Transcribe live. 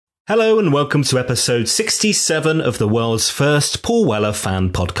Hello and welcome to episode 67 of the world's first Paul Weller fan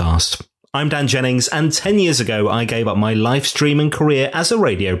podcast. I'm Dan Jennings, and 10 years ago I gave up my live streaming career as a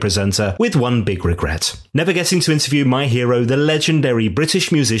radio presenter with one big regret: never getting to interview my hero, the legendary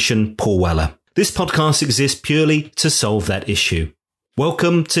British musician Paul Weller. This podcast exists purely to solve that issue.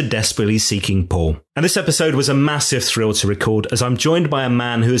 Welcome to Desperately Seeking Paul. And this episode was a massive thrill to record, as I'm joined by a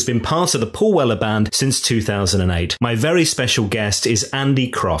man who has been part of the Paul Weller Band since 2008. My very special guest is Andy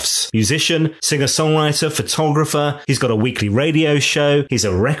Crofts, musician, singer-songwriter, photographer. He's got a weekly radio show. He's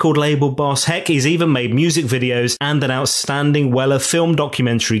a record label boss. Heck, he's even made music videos and an outstanding Weller film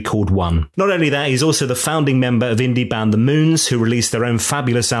documentary called One. Not only that, he's also the founding member of indie band The Moons, who released their own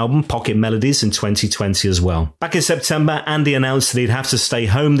fabulous album, Pocket Melodies, in 2020 as well. Back in September, Andy announced that he'd have to stay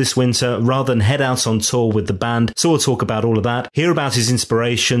home this winter rather than head out on tour with the band, so we'll talk about all of that, hear about his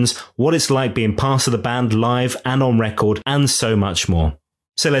inspirations, what it's like being part of the band live and on record, and so much more.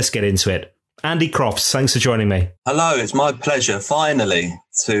 So let's get into it. Andy Crofts, thanks for joining me. Hello, it's my pleasure finally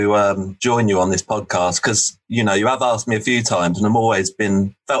to join you on this podcast, because you have asked me a few times and I've always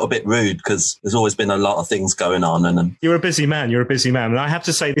felt a bit rude because there's always been a lot of things going on. And you're a busy man. And I have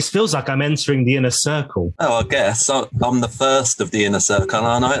to say, this feels like I'm entering the inner circle. Oh, I guess I'm the first of the inner circle,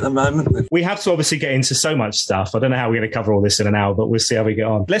 aren't I, at the moment? We have to obviously get into so much stuff. I don't know how we're going to cover all this in an hour, but we'll see how we get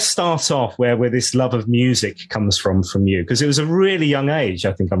on. Let's start off where this love of music comes from you, because it was a really young age,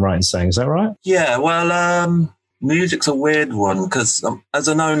 I think I'm right in saying. Is that right? Yeah, well, music's a weird one because as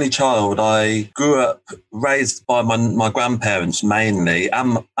an only child, I grew up raised by my grandparents mainly,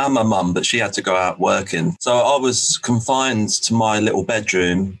 and my mum, but she had to go out working. So I was confined to my little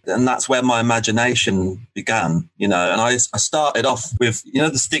bedroom, and that's where my imagination began, and I started off with,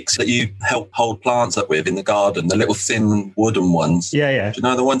 the sticks that you help hold plants up with in the garden, the little thin wooden ones. Yeah. Do you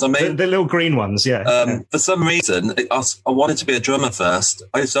know the ones I mean? The little green ones, yeah. For some reason, I wanted to be a drummer first.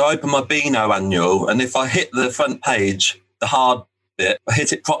 So I opened my Beano annual, and if I hit the front page, the hard bit, I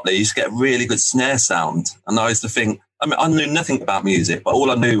hit it properly, you used to get a really good snare sound. And I used to think, I knew nothing about music, but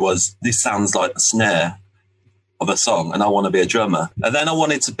all I knew was this sounds like the snare of a song and I want to be a drummer. And then I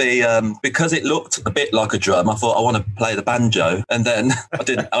wanted to be, because it looked a bit like a drum, I thought I want to play the banjo. And then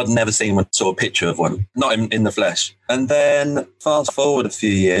I'd never saw a picture of one, not in the flesh. And then fast forward a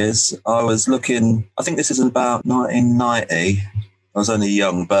few years, I was looking, I think this is about 1990. I was only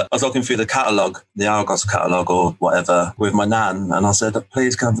young, but I was looking through the catalogue, the Argos catalogue or whatever, with my nan. And I said,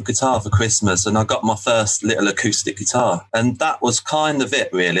 please can I have a guitar for Christmas? And I got my first little acoustic guitar. And that was kind of it,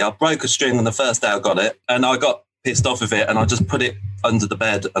 really. I broke a string on the first day I got it, and I got pissed off with it, and I just put it under the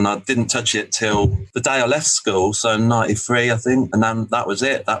bed, and I didn't touch it till the day I left school. So 93, I think. And then that was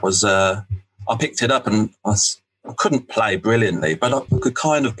it. That was, I picked it up, and I couldn't play brilliantly, but I could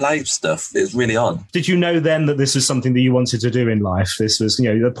kind of play stuff. It was really odd. Did you know then that this was something that you wanted to do in life? This was,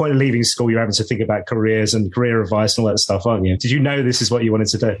 the point of leaving school, you're having to think about careers and career advice and all that stuff, aren't you? Did you know this is what you wanted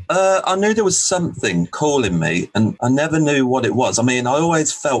to do? I knew there was something calling me, and I never knew what it was. I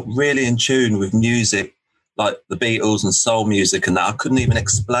always felt really in tune with music, like the Beatles and soul music and that. I couldn't even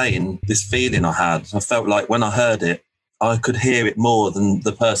explain this feeling I had. I felt like when I heard it, I could hear it more than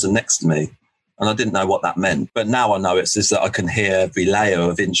the person next to me. And I didn't know what that meant. But now I know it's just that I can hear every layer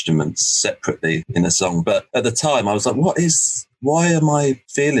of instruments separately in a song. But at the time, I was like, why am I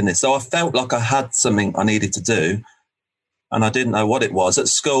feeling this? So I felt like I had something I needed to do, and I didn't know what it was. At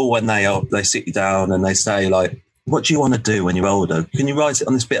school, when they sit you down and they say, like, what do you want to do when you're older? Can you write it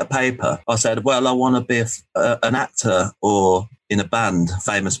on this bit of paper? I said, well, I want to be an actor or in a band,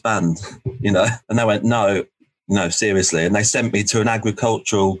 famous band, And they went, no, seriously. And they sent me to an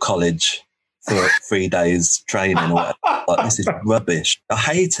agricultural college for 3 days training or whatever. Like, this is rubbish. I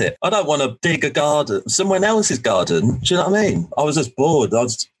hate it. I don't want to dig a garden, someone else's garden. Do you know what I mean? I was just bored. I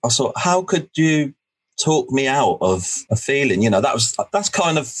thought, how could you talk me out of a feeling? That's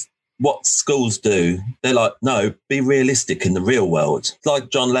kind of what schools do. They're like, no, be realistic in the real world.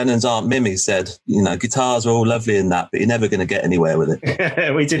 Like John Lennon's Aunt Mimi said, guitars are all lovely and that, but you're never going to get anywhere with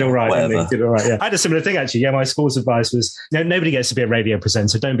it. We did all right. We did all right, yeah. I had a similar thing, actually. Yeah, my school's advice was, nobody gets to be a radio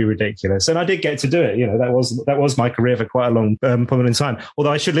presenter. Don't be ridiculous. And I did get to do it. That was my career for quite a long point in time.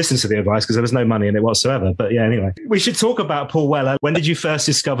 Although I should listen to the advice because there was no money in it whatsoever. But yeah, anyway. We should talk about Paul Weller. When did you first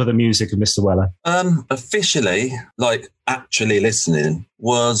discover the music of Mr. Weller? Officially, actually listening,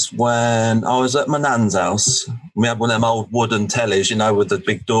 was when I was at my nan's house. We had one of them old wooden tellies, with the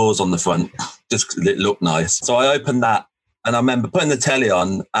big doors on the front, just 'cause it looked nice. So I opened that, and I remember putting the telly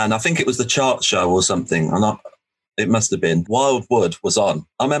on, and I think it was the chart show or something, and it must have been Wild Wood was on.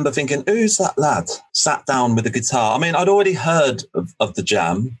 I remember thinking, who's that lad sat down with a guitar? I'd already heard of the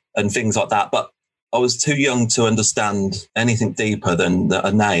Jam and things like that, but I was too young to understand anything deeper than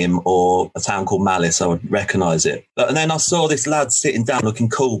a name or a town called Malice. I would recognise it. And then I saw this lad sitting down looking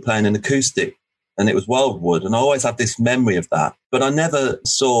cool playing an acoustic, and it was Wildwood. And I always had this memory of that, but I never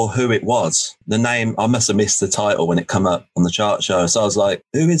saw who it was. The name, I must have missed the title when it came up on the chart show. So I was like,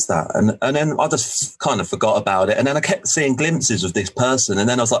 who is that? And then I just kind of forgot about it. And then I kept seeing glimpses of this person. And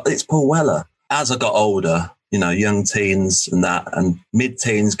then I was like, it's Paul Weller. As I got older, you know, young teens and that, and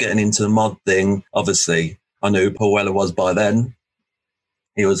mid-teens getting into the mod thing, obviously I knew who Paul Weller was by then.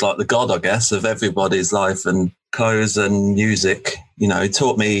 He was like the god, I guess, of everybody's life and clothes and music. You know, he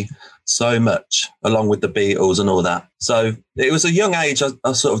taught me so much, along with the Beatles and all that. So it was a young age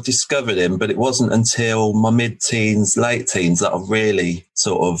I sort of discovered him, but it wasn't until my mid-teens, late teens that I really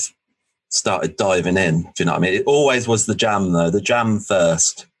sort of started diving in. Do you know what I mean? It always was the jam, though, the jam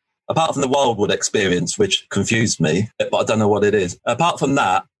first. Apart from the Wildwood experience, which confused me, but I don't know what it is. Apart from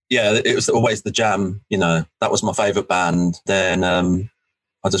that, yeah, it was always the jam. You know, that was my favourite band. Then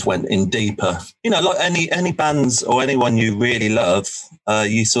I just went in deeper. You know, like any bands or anyone you really love,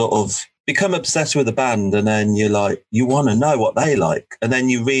 you sort of become obsessed with a band, and then you're like, you want to know what they like. And then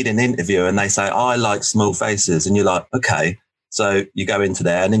you read an interview and they say, I like Small Faces. And you're like, okay. So you go into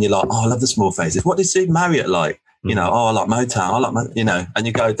there and then you're like, oh, I love the Small Faces. What did Sid Marriott like? You know, oh, I like Motown, you know, and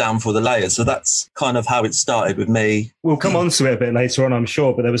you go down for the layers. So that's kind of how it started with me. We'll come on to it a bit later on, I'm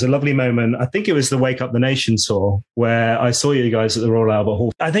sure, but there was a lovely moment. I think it was the Wake Up the Nation tour where I saw you guys at the Royal Albert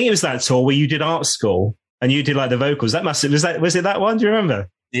Hall. I think it was that tour where you did art school and you did like the vocals. Was it that one? Do you remember?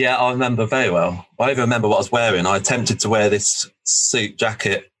 Yeah, I remember very well. I even remember what I was wearing. I attempted to wear this suit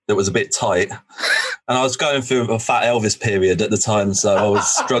jacket that was a bit tight. And I was going through a Fat Elvis period at the time, so I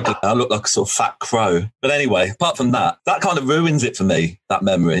was struggling. I looked like a sort of fat crow. But anyway, apart from that, that kind of ruins it for me, that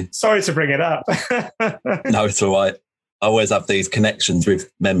memory. Sorry to bring it up. No, it's all right. I always have these connections with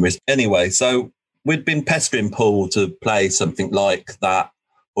memories. Anyway, so we'd been pestering Paul to play something like that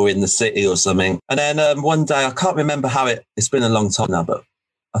or in the city or something. And then one day, I can't remember how it's been a long time now, but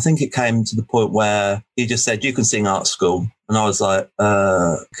I think it came to the point where he just said, you can sing art school. And I was like,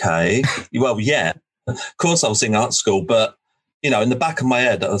 okay. Well, yeah, of course I'll sing art school. But, you know, in the back of my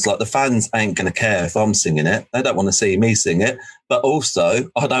head, I was like, the fans ain't going to care if I'm singing it. They don't want to see me sing it. But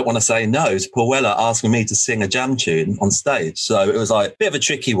also, I don't want to say no to Paul Weller asking me to sing a jam tune on stage. So it was like a bit of a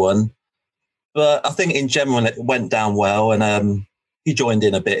tricky one. But I think in general, it went down well. And he joined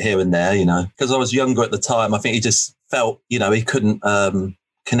in a bit here and there, you know, because I was younger at the time. I think he just felt, you know, he couldn't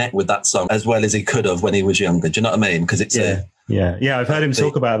connect with that song as well as he could have when he was younger. Do you know what I mean? Because it's yeah. I've heard him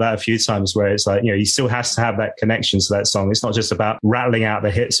talk about that a few times, where it's like, you know, he still has to have that connection to that song. It's not just about rattling out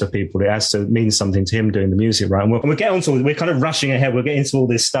the hits of people. It has to mean something to him doing the music, right? And we'll get on to it. We're kind of rushing ahead. We'll get into all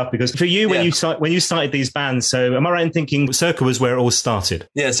this stuff because for you, when you started these bands, so am I right in thinking Circa was where it all started?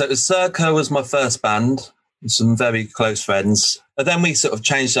 Yeah, so Circa was my first band. Some very close friends. And then we sort of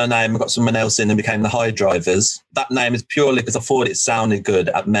changed our name and got someone else in and became the High Drivers. That name is purely because I thought it sounded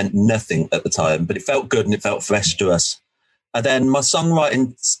good. It meant nothing at the time, but it felt good and it felt fresh to us. And then my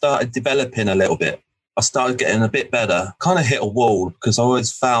songwriting started developing a little bit. I started getting a bit better. Kind of hit a wall because I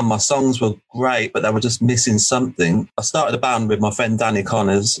always found my songs were great, but they were just missing something. I started a band with my friend Danny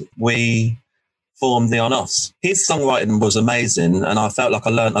Connors. We formed the On-Offs. His songwriting was amazing and I felt like I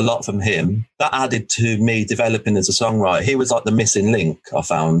learned a lot from him. That added to me developing as a songwriter. He was like the missing link, I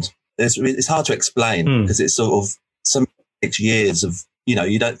found. It's hard to explain because it's sort of some years of, you know,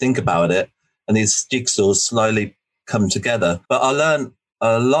 you don't think about it and these jigsaws slowly come together. But I learned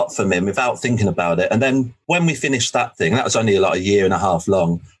a lot from him without thinking about it. And then when we finished that thing, that was only like a year and a half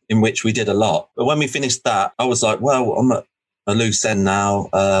long, in which we did a lot. But when we finished that, I was like, well, I'm at a loose end now.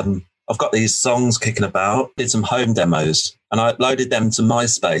 I've got these songs kicking about, did some home demos and I uploaded them to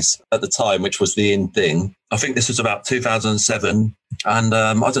MySpace at the time, which was the in thing. I think this was about 2007 and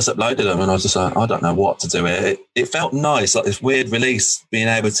I just uploaded them and I was just like, I don't know what to do here. It felt nice, like this weird release, being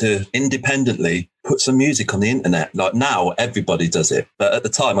able to independently put some music on the internet. Like now everybody does it. But at the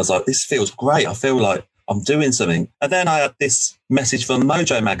time I was like, this feels great. I feel like I'm doing something. And then I had this message from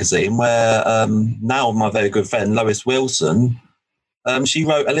Mojo magazine where now my very good friend Lois Wilson, she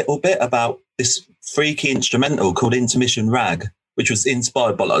wrote a little bit about this freaky instrumental called Intermission Rag, which was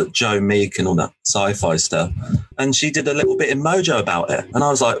inspired by like Joe Meek and all that sci-fi stuff. And she did a little bit in Mojo about it. And I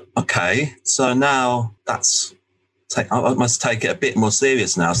was like, okay, so now I must take it a bit more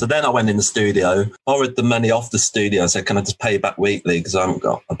serious now. So then I went in the studio, borrowed the money off the studio. So can I just pay back weekly because I haven't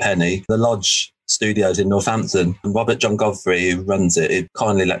got a penny? The Lodge Studios in Northampton. And Robert John Godfrey, who runs it, he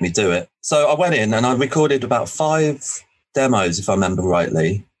kindly let me do it. So I went in and I recorded about 5 demos, if I remember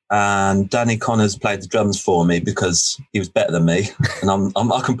rightly. And Danny Connors played the drums for me because he was better than me. And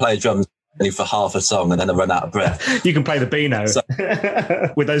I can play drums only for half a song and then I run out of breath. You can play the Beano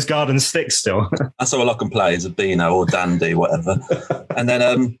with those garden sticks still. That's all I can play is a Beano or Dandy, whatever. And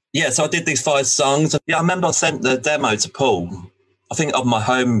then, so I did these 5 songs. Yeah, I remember I sent the demo to Paul, I think of my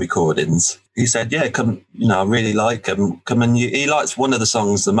home recordings. He said, yeah, come, I really like him. Come and he likes one of the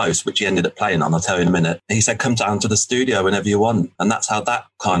songs the most, which he ended up playing on. I'll tell you in a minute. He said, come down to the studio whenever you want. And that's how that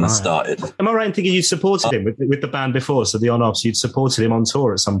kind of started. Am I right in thinking you supported him with the band before? So the On-Offs, you'd supported him on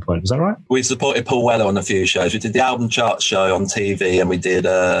tour at some point. Is that right? We supported Paul Weller on a few shows. We did the album chart show on TV and we did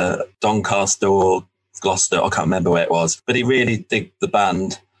Doncaster or Gloucester. I can't remember where it was. But he really digged the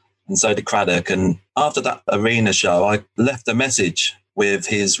band and so did Craddock. And after that arena show, I left a message with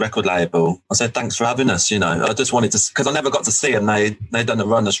his record label. I said, thanks for having us. I just wanted to, because I never got to see them. They'd done a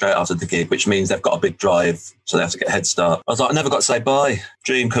runner straight after the gig, which means they've got a big drive, so they have to get a head start. I was like, I never got to say bye.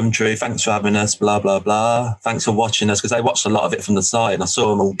 Dream come true. Thanks for having us, blah, blah, blah. Thanks for watching us, because they watched a lot of it from the side and I saw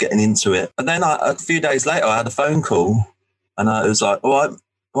them all getting into it. And then a few days later, I had a phone call and I was like, all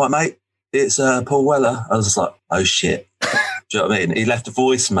right, mate, it's Paul Weller. I was just like, oh shit. Do you know what I mean? He left a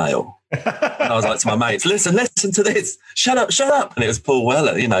voicemail. And I was like to my mates, listen to this. Shut up. And it was Paul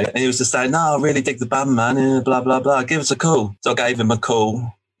Weller, and he was just saying, no, I really dig the band, man, blah, blah, blah. Give us a call. So I gave him a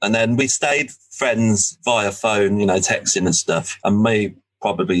call. And then we stayed friends via phone, texting and stuff. And me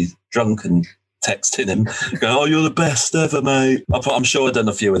probably drunk and texting him, going, oh, you're the best ever, mate. I'm sure I've done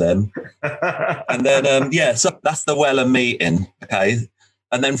a few of them. And then, so that's the Weller meeting, okay?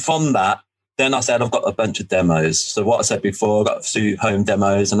 And then from that, then I said, I've got a bunch of demos. So what I said before, I got a few home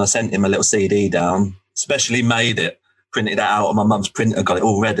demos and I sent him a little CD down, specially made it, printed it out on my mum's printer, got it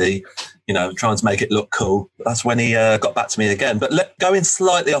all ready, trying to make it look cool. That's when he got back to me again. But going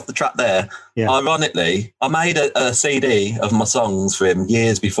slightly off the track there, ironically, I made a CD of my songs for him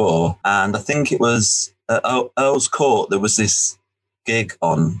years before. And I think it was at Earl's Court, there was this gig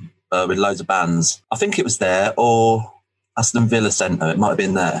on with loads of bands. I think it was there or Aston Villa Centre, it might have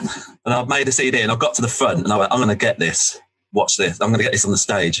been there. And I've made a CD and I got to the front and I went, I'm going to get this. Watch this. I'm going to get this on the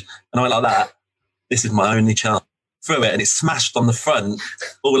stage. And I went like that. This is my only chance. Threw it and it smashed on the front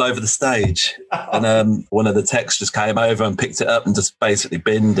all over the stage. And one of the techs just came over and picked it up and just basically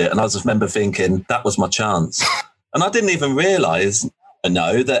binned it. And I just remember thinking, that was my chance. And I didn't even realise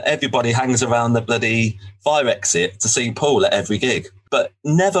that everybody hangs around the bloody fire exit to see Paul at every gig. But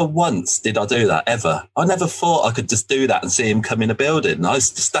never once did I do that, ever. I never thought I could just do that and see him come in a building. I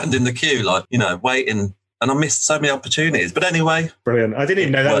used to stand in the queue, waiting, and I missed so many opportunities. But anyway. Brilliant. I didn't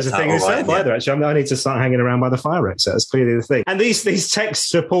even know that was a thing itself either, actually. I need to start hanging around by the fire exit. That's clearly the thing. And these texts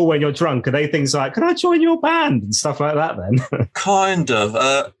to Paul when you're drunk, are they things like, can I join your band? And stuff like that then? Kind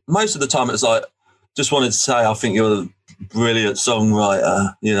of. Most of the time it's like, just wanted to say, I think you're a brilliant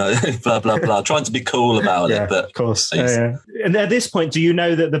songwriter, blah, blah, blah, trying to be cool about it. But of course. Yeah. And at this point, do you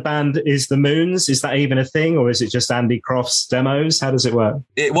know that the band is the Moons? Is that even a thing? Or is it just Andy Crofts demos? How does it work?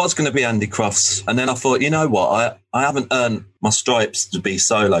 It was going to be Andy Crofts. And then I thought, you know what? I haven't earned my stripes to be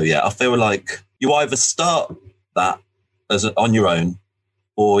solo yet. I feel like you either start that on your own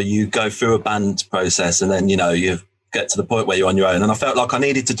or you go through a band process and then, you get to the point where you're on your own. And I felt like I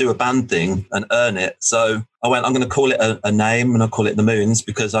needed to do a band thing and earn it. So I went, I'm going to call it a name and I call it the Moons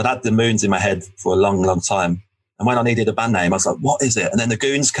because I'd had the Moons in my head for a long, long time. And when I needed a band name, I was like, what is it? And then the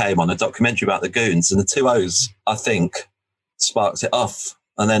Goons came on, a documentary about the Goons, and the 2 O's, I think, sparked it off.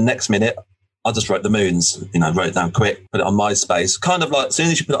 And then next minute, I just wrote the Moons, wrote it down quick, put it on MySpace. Kind of like, as soon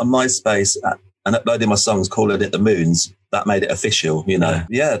as you put it on MySpace and uploading my songs, calling it the Moons, that made it official,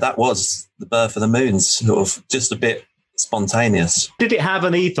 Yeah, that was the birth of the Moons, sort of just a bit spontaneous. Did it have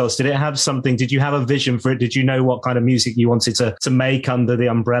an ethos? Did it have something? Did you have a vision for it? Did you know what kind of music you wanted to make under the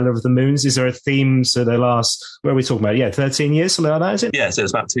umbrella of the Moons? Is there a theme to the last, what are we talking about? 13 years, something like that, is it? Yeah, so it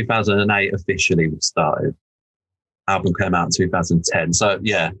was about 2008 officially we started. Album came out in 2010. So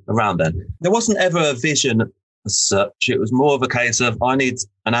yeah, around then. There wasn't ever a vision as such. It was more of a case of I need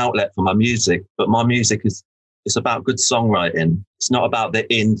an outlet for my music, but my music it's about good songwriting. It's not about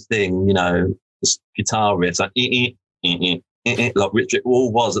the in thing, just guitar riffs like Richard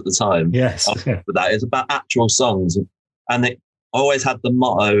Wall was at the time. Yes. But that is about actual songs. And I always had the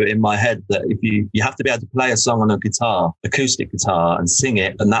motto in my head that if you have to be able to play a song on a guitar, acoustic guitar, and sing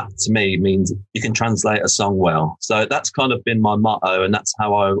it. And that to me means you can translate a song well. So that's kind of been my motto. And that's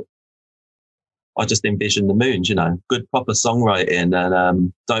how I just envision the Moons, good proper songwriting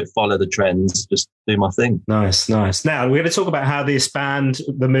and don't follow the trends, just do my thing. Nice. Now, we're going to talk about how this band,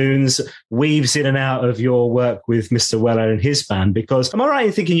 the Moons, weaves in and out of your work with Mr. Weller and his band, because am I right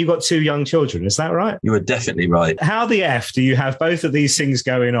in thinking you've got 2 young children? Is that right? You are definitely right. How the F do you have both of these things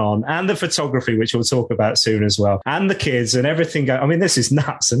going on and the photography, which we'll talk about soon as well, and the kids and everything going? I mean, this is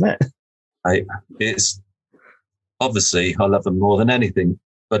nuts, isn't it? It's obviously I love them more than anything,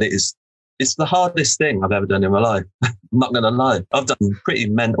 but it's the hardest thing I've ever done in my life. I'm not going to lie. I've done pretty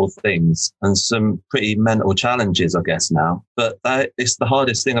mental things and some pretty mental challenges, I guess now, but it's the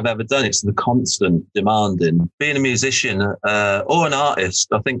hardest thing I've ever done. It's the constant demanding. Being a musician or an artist,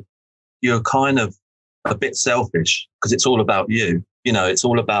 I think you're kind of a bit selfish because it's all about you. You know, it's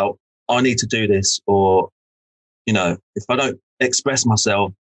all about, I need to do this, or, you know, if I don't express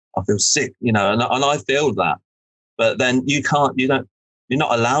myself, I feel sick, you know, and I feel that. But then you're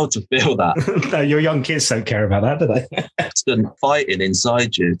not allowed to feel that. No, your young kids don't care about that, do they? Constant fighting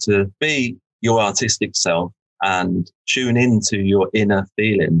inside you to be your artistic self and tune into your inner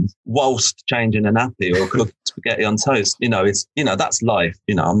feelings whilst changing a nappy or cooking spaghetti on toast. You know, that's life.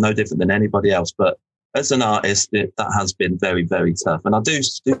 You know, I'm no different than anybody else, but as an artist, that has been very, very tough. And I do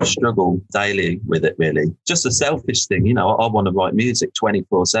struggle daily with it, really. Just a selfish thing. You know, I want to write music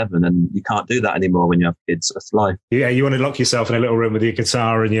 24/7 and you can't do that anymore when you have kids. That's life. Yeah, you want to lock yourself in a little room with your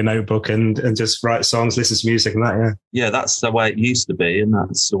guitar and your notebook and just write songs, listen to music and that, yeah. Yeah, that's the way it used to be. And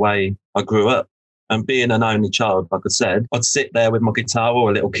that's the way I grew up. And being an only child, like I said, I'd sit there with my guitar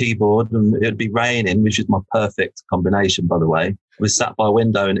or a little keyboard and it'd be raining, which is my perfect combination, by the way. We sat by a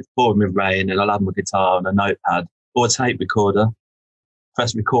window and it's pouring with rain and I'll have my guitar and a notepad or a tape recorder,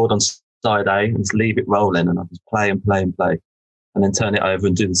 press record on side A and just leave it rolling and I'll just play and play and play and then turn it over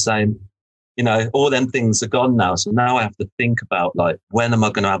and do the same. You know, all them things are gone now. So now I have to think about, like, when am I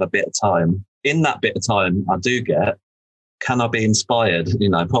going to have a bit of time? In that bit of time I do get, can I be inspired? You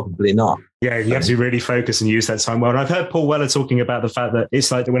know, probably not. Yeah, you have to really focus and use that time well. And I've heard Paul Weller talking about the fact that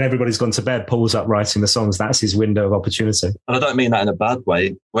it's like when everybody's gone to bed, Paul's up writing the songs. That's his window of opportunity. And I don't mean that in a bad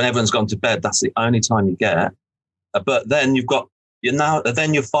way. When everyone's gone to bed, that's the only time you get. But then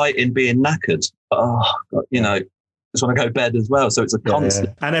you're fighting being knackered. Oh, God, you know, just want to go to bed as well. So it's a constant.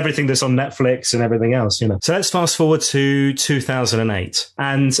 Yeah. And everything that's on Netflix and everything else, you know. So let's fast forward to 2008.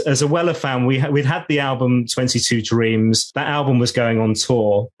 And as a Weller fan, we'd had the album 22 Dreams. That album was going on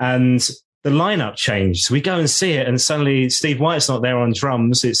tour and the lineup changed. So we go and see it and suddenly Steve White's not there on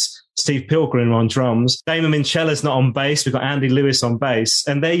drums. It's Steve Pilgrim on drums. Damon Mincella's not on bass. We've got Andy Lewis on bass.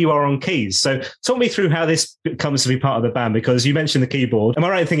 And there you are on keys. So talk me through how this comes to be part of the band, because you mentioned the keyboard. Am I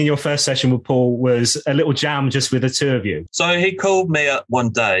right in thinking your first session with Paul was a little jam just with the two of you? So he called me up one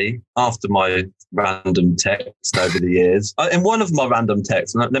day after my random text over the years. In one of my random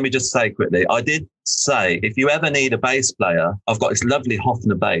texts, let me just say quickly, I did say, if you ever need a bass player, I've got this lovely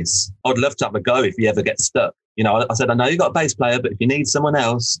Hofner bass. I'd love to have a go if you ever get stuck. You know, I said, I know you've got a bass player, but if you need someone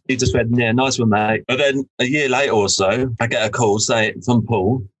else, he just went, yeah, nice one, mate. But then a year later or so, I get a call from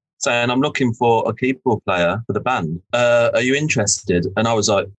Paul saying, I'm looking for a keyboard player for the band. Are you interested? And I was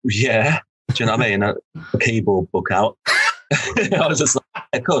like, yeah. Do you know what I mean? A keyboard book out. I was just like,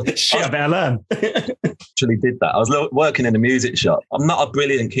 yeah, cool. Shit, I better learn. Actually did that. I was working in a music shop. I'm not a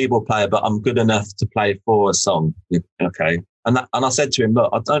brilliant keyboard player, but I'm good enough to play for a song. Okay. And I said to him,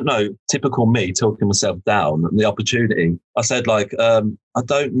 look, I don't know, typical me talking myself down the opportunity. I said, like, I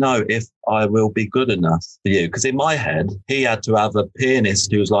don't know if I will be good enough for you. Because in my head, he had to have a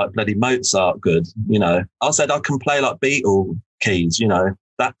pianist who was like bloody Mozart good, you know. I said, I can play like Beatle keys, you know,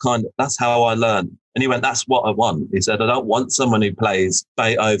 that's how I learned. And he went, that's what I want. He said, I don't want someone who plays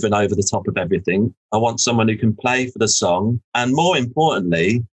Beethoven over the top of everything. I want someone who can play for the song. And more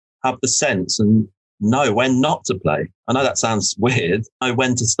importantly, have the sense and know when not to play. I know that sounds weird. Know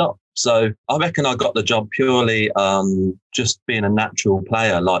when to stop. So I reckon I got the job purely just being a natural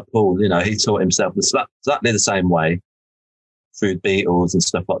player like Paul. You know, he taught himself exactly the same way through Beatles and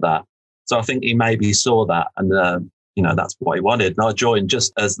stuff like that. So I think he maybe saw that and, you know, that's what he wanted. And I joined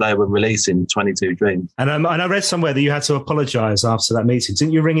just as they were releasing 22 Dreams. And I read somewhere that you had to apologise after that meeting.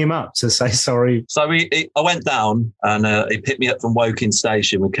 Didn't you ring him up to say sorry? So I went down and he picked me up from Woking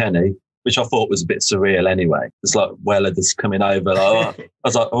Station with Kenny, which I thought was a bit surreal anyway. It's like Weller just coming over. Like, I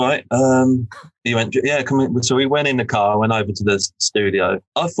was like, all right. He went, yeah, come in. So we went in the car, went over to the studio.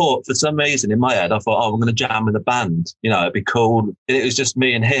 I thought, for some reason in my head, I thought, I'm going to jam with the band. You know, it'd be cool. It was just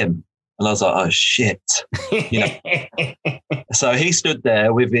me and him. And I was like, oh, shit. You know? So he stood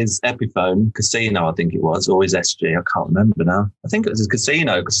there with his Epiphone Casino, I think it was, or his SG. I can't remember now. I think it was his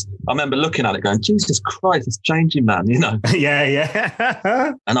Casino, because I remember looking at it going, Jesus Christ, it's changing, man, you know?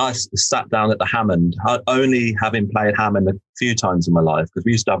 Yeah. And I sat down at the Hammond, only having played Hammond a few times in my life, because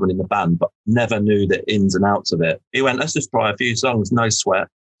we used to have one in the band, but never knew the ins and outs of it. He went, let's just try a few songs, no sweat.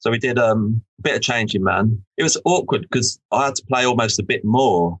 So we did a bit of Changing Man. It was awkward because I had to play almost a bit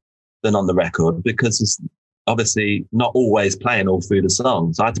more than on the record, because it's obviously not always playing all through the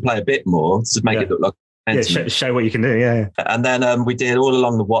song. So I had to play a bit more to make it look like Show what you can do. Yeah. And then we did All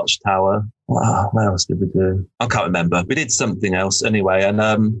Along the Watchtower. Wow, what else did we do? I can't remember. We did something else anyway. And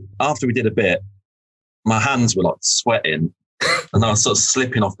after we did a bit, my hands were like sweating and I was sort of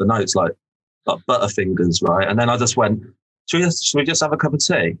slipping off the notes like butterfingers, right? And then I just went, should we just have a cup of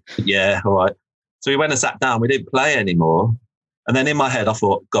tea? Yeah, all right. So we went and sat down. We didn't play anymore. And then in my head, I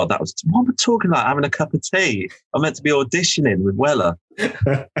thought, God, what am I talking about? Having a cup of tea. I'm meant to be auditioning with Weller.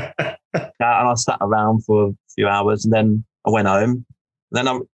 And I sat around for a few hours and then I went home. And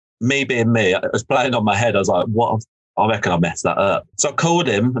then me being me, it was playing on my head. I was like, I reckon I messed that up. So I called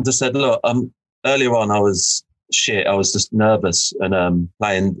him and just said, look, earlier on I was shit. I was just nervous and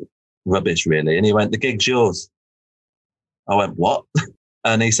playing rubbish, really. And he went, the gig's yours. I went, what?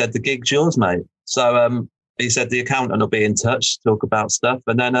 And he said, the gig's yours, mate. So he said, the accountant will be in touch to talk about stuff.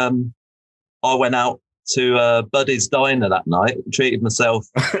 And then I went out to Buddy's Diner that night, treated myself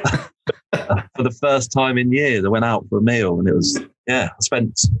for the first time in years. I went out for a meal and it was, I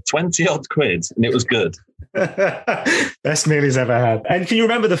spent 20 odd quid and it was good. Best meal he's ever had. And can you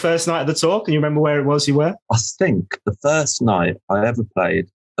remember the first night of the tour? Can you remember where it was you were? I think the first night I ever played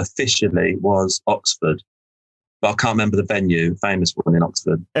officially was Oxford. But I can't remember the venue, famous one in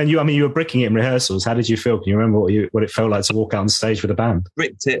Oxford. And you were bricking it in rehearsals. How did you feel? Can you remember what it felt like to walk out on stage with a band?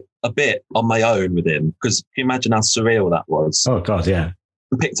 Bricked it a bit on my own with him, because can you imagine how surreal that was? Oh, God, yeah.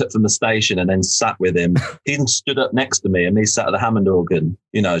 I picked up from the station and then sat with him. He stood up next to me and he sat at the Hammond organ,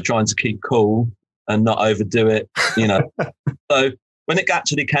 trying to keep cool and not overdo it, So when it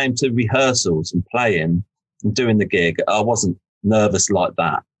actually came to rehearsals and playing and doing the gig, I wasn't nervous like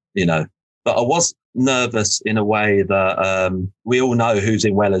that, But I was nervous in a way that we all know who's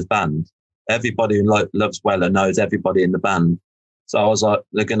in Weller's band. Everybody who loves Weller knows everybody in the band. So I was like,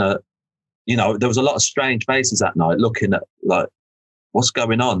 they're going to, there was a lot of strange faces that night looking at like, what's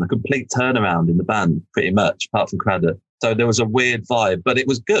going on? A complete turnaround in the band, pretty much, apart from Craddock. So there was a weird vibe, but it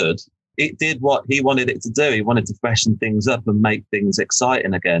was good. It did what he wanted it to do. He wanted to freshen things up and make things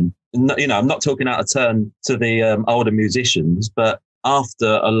exciting again. I'm not talking out of turn to the older musicians, but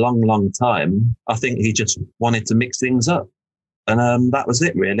after a long, long time, I think he just wanted to mix things up. And that was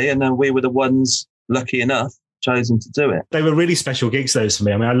it, really. And then we were the ones, lucky enough, chosen to do it. They were really special gigs, those, for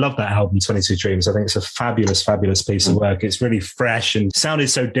me. I mean, I love that album, 22 Dreams. I think it's a fabulous, fabulous piece of work. It's really fresh and sounded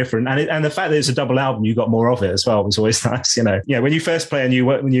so different. And the fact that it's a double album, you got more of it as well, was always nice, Yeah, when you first play a new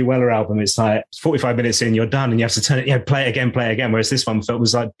Weller album, it's like 45 minutes in, you're done, and you have to turn it, play it again. Whereas this one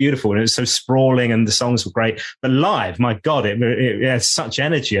was like beautiful and it was so sprawling and the songs were great. But live, my God, it had such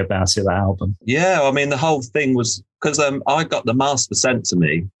energy about it, that album. Yeah, I mean, the whole thing was, because I got the master sent to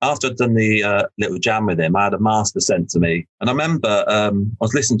me. After I'd done the little jam with him, I had a master sent to me. And I remember I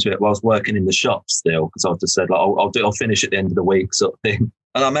was listening to it while I was working in the shop still, because I just said, like, I'll finish at the end of the week sort of thing.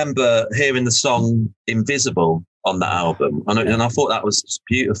 And I remember hearing the song Invisible on that album. And I thought that was just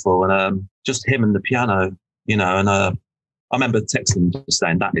beautiful. And just him and the piano, and I remember texting just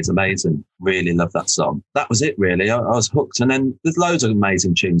saying, that is amazing. Really love that song. That was it, really. I was hooked. And then there's loads of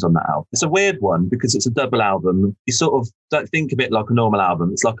amazing tunes on that album. It's a weird one because it's a double album. You sort of don't think of it like a normal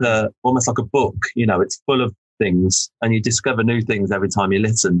album. It's like almost like a book. It's full of things and you discover new things every time you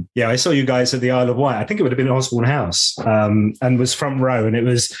listen. Yeah, I saw you guys at the Isle of Wight. I think it would have been Osborne House and was front row. And it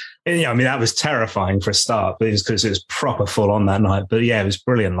was, that was terrifying for a start, but it was because it was proper full on that night. But yeah, it was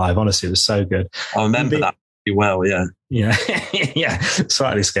brilliant live. Honestly, it was so good. I remember that well, yeah. Yeah, yeah,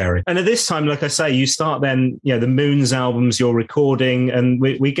 slightly scary. And at this time, like I say, you start then, the Moons albums you're recording, and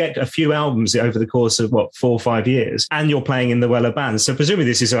we get a few albums over the course of 4 or 5 years, and you're playing in the Weller band. So presumably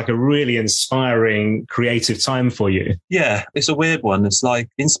this is like a really inspiring, creative time for you. Yeah, it's a weird one. It's like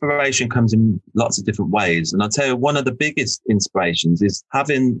inspiration comes in lots of different ways. And I'll tell you, one of the biggest inspirations is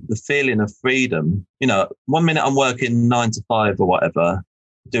having the feeling of freedom. 1 minute I'm working 9 to 5 or whatever,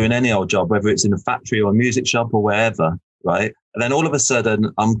 doing any old job, whether it's in a factory or a music shop or wherever, right? And then all of a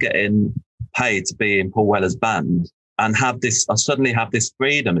sudden I'm getting paid to be in Paul Weller's band and I suddenly have this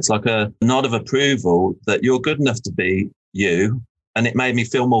freedom. It's like a nod of approval that you're good enough to be you. And it made me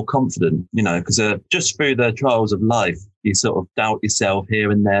feel more confident, because just through the trials of life, you sort of doubt yourself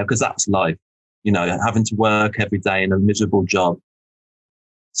here and there, because that's life, having to work every day in a miserable job.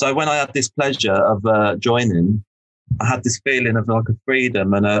 So when I had this pleasure of joining, I had this feeling of like a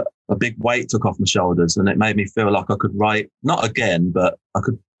freedom and a big weight took off my shoulders, and it made me feel like I could write, not again, but I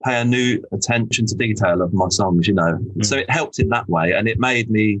could pay a new attention to detail of my songs, So it helped in that way. And it made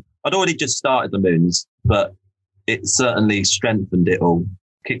me, I'd already just started the Moons, but it certainly strengthened it all,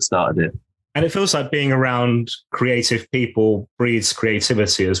 kickstarted it. And it feels like being around creative people breeds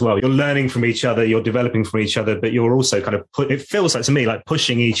creativity as well. You're learning from each other, you're developing from each other, but you're also kind of, it feels like to me like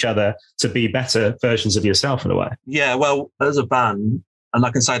pushing each other to be better versions of yourself in a way. Yeah, well, as a band, and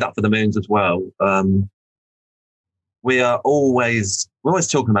I can say that for the Moons as well, we're always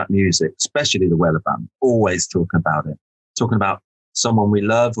talking about music, especially the Weller band, always talking about it, talking about someone we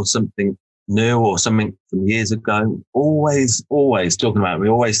love or something new or something from years ago, always talking about it. We're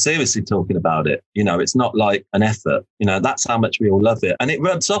always seriously talking about it. You know, it's not like an effort. You know, that's how much we all love it. And it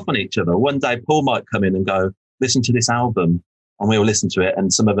rubs off on each other. One day Paul might come in and go, listen to this album. And we all listen to it.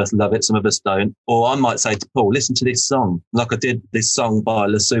 And some of us love it, some of us don't. Or I might say to Paul, listen to this song. Like I did this song by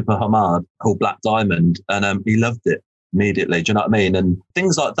Le Super Hamad called Black Diamond. And he loved it immediately. Do you know what I mean? And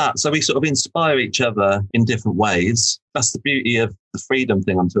things like that. So we sort of inspire each other in different ways. That's the beauty of the freedom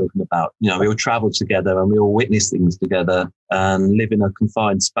thing I'm talking about. You know, we all travel together and we all witness things together and live in a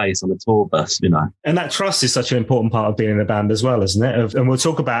confined space on a tour bus, you know. And that trust is such an important part of being in a band as well, isn't it? And we'll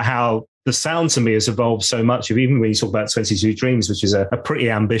talk about how the sound to me has evolved so much. Even when you talk about 22 Dreams, which is a pretty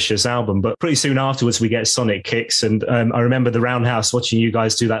ambitious album, but pretty soon afterwards we get Sonic Kicks. And I remember the Roundhouse watching you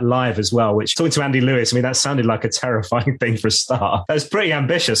guys do that live as well, which, talking to Andy Lewis, I mean, that sounded like a terrifying thing for a start. That was pretty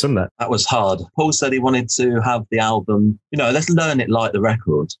ambitious, wasn't it? That was hard. Paul said he wanted to have the album, you know, let's learn it like the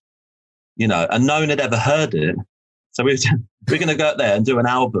record, you know, and no one had ever heard it. So we're going to go out there and do an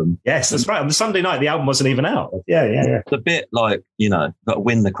album. Yes, that's right. On the Sunday night, the album wasn't even out. Yeah. It's a bit like, you know, got to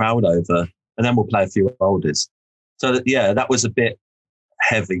win the crowd over and then we'll play a few oldies. So, that was a bit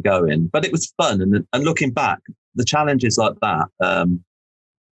heavy going, but it was fun. And looking back, the challenges like that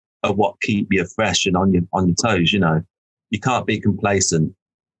are what keep you fresh and on your toes, you know. You can't be complacent,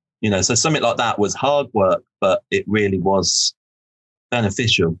 you know. So something like that was hard work, but it really was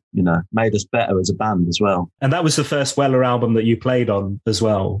beneficial, you know, made us better as a band as well. And that was the first Weller album that you played on as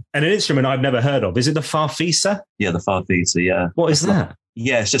well. And an instrument I've never heard of. Is it the Farfisa? Yeah, the Farfisa, yeah. What is that?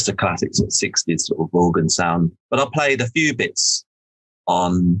 Yeah, it's just a classic sort of 60s sort of organ sound. But I played a few bits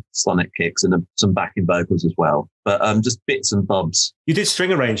on Sonic Kicks and some backing vocals as well. But just bits and bobs. You did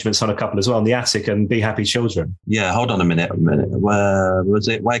string arrangements on a couple as well, on The Attic and Be Happy Children. Yeah, hold on a minute. Where was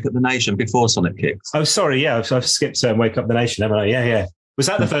it? Wake Up the Nation before Sonic Kicks? Oh, sorry, yeah. I've skipped Wake Up the Nation, haven't I? Yeah. Was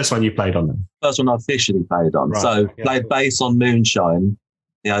that the first one you played on then? First one I officially played on. Right, so played bass on Moonshine,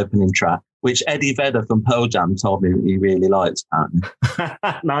 the opening track, which Eddie Vedder from Pearl Jam told me he really likes, apparently.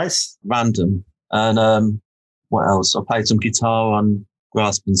 Nice. Random. And what else? I played some guitar on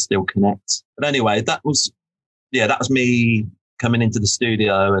Grasp and Still Connect. But anyway, that was me coming into the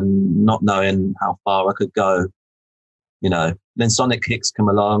studio and not knowing how far I could go, you know. Then Sonic Kicks come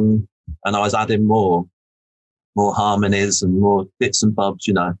along and I was adding more harmonies and more bits and bobs,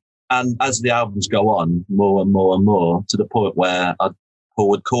 you know. And as the albums go on, more and more and more, to the point where Paul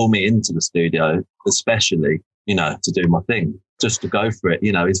would call me into the studio, especially, you know, to do my thing, just to go for it.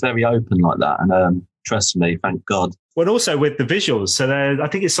 You know, he's very open like that. And trust me, thank God. Well, also with the visuals. So I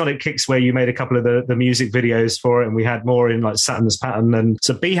think it's Sonic Kicks where you made a couple of the music videos for it, and we had more in like Saturn's Pattern. And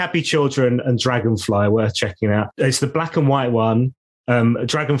so Be Happy Children and Dragonfly are worth checking out. It's the black and white one.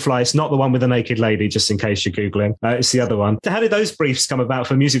 Dragonfly, it's not the one with the naked lady, just in case you're Googling. It's the other one. How did those briefs come about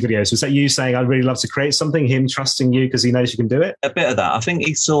for music videos? Was that you saying, I'd really love to create something, him trusting you because he knows you can do it? A bit of that. I think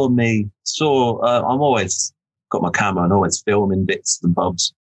he I'm always got my camera and always filming bits and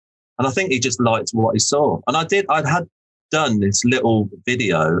bobs. And I think he just liked what he saw. And I'd had done this little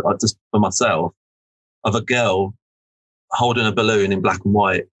video just for myself of a girl holding a balloon in black and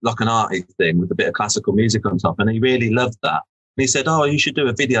white, like an arty thing with a bit of classical music on top. And he really loved that. And he said, oh, you should do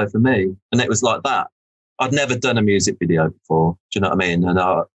a video for me. And it was like that. I'd never done a music video before. Do you know what I mean? And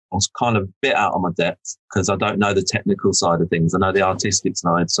I was kind of a bit out of my depth because I don't know the technical side of things. I know the artistic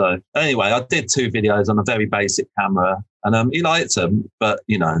side. So anyway, I did 2 videos on a very basic camera. And he liked them, but,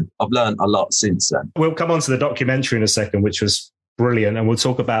 you know, I've learned a lot since then. We'll come on to the documentary in a second, which was brilliant. And we'll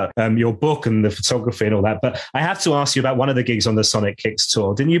talk about your book and the photography and all that. But I have to ask you about one of the gigs on the Sonic Kicks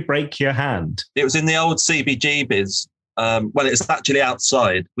tour. Didn't you break your hand? It was in the old CBGBs. Well, it's actually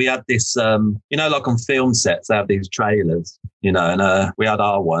outside. We had this, you know, like on film sets, they have these trailers, you know, and we had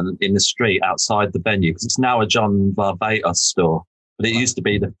our one in the street outside the venue because it's now a John Varvatos store. But it used to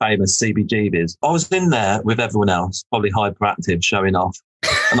be the famous CBGBs. I was in there with everyone else, probably hyperactive, showing off.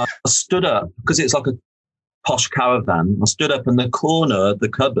 And I stood up, because it's like a posh caravan. I stood up in the corner of the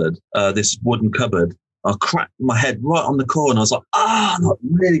cupboard, this wooden cupboard. I cracked my head right on the corner. I was like, not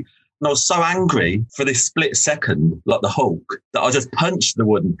really. And I was so angry for this split second, like the Hulk, that I just punched the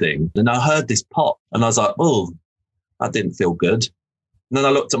wooden thing. And I heard this pop. And I was like, oh, that didn't feel good. And then I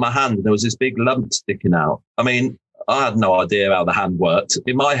looked at my hand and there was this big lump sticking out. I mean, I had no idea how the hand worked.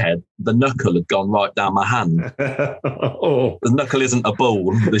 In my head, the knuckle had gone right down my hand. Oh. The knuckle isn't a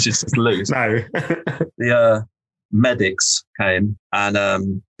ball, which is just loose. No. The medics came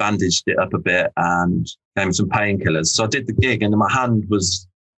and bandaged it up a bit and gave me some painkillers. So I did the gig and my hand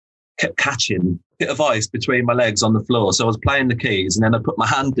kept catching a bit of ice between my legs on the floor. So I was playing the keys and then I put my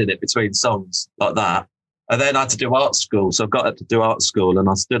hand in it between songs like that. And then I had to do art school. So I got up to do art school and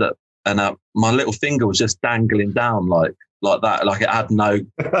I stood up and my little finger was just dangling down like that. Like it had no...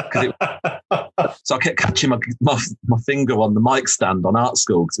 So I kept catching my finger on the mic stand on art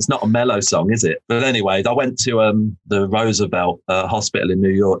school because it's not a mellow song, is it? But anyway, I went to the Roosevelt Hospital in New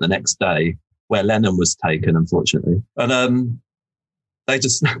York the next day where Lennon was taken, unfortunately. And they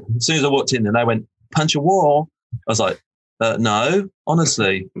just, as soon as I walked in, and they went, punch a wall. I was like, no,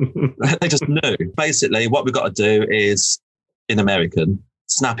 honestly. They just knew. Basically, what we've got to do is, in American,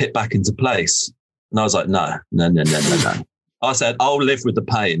 snap it back into place. And I was like, no. I said, I'll live with the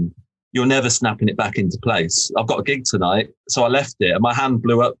pain. You're never snapping it back into place. I've got a gig tonight. So I left it and my hand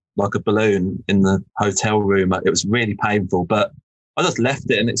blew up like a balloon in the hotel room. It was really painful, but I just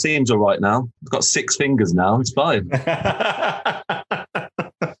left it and it seems all right now. I've got 6 fingers now. It's fine.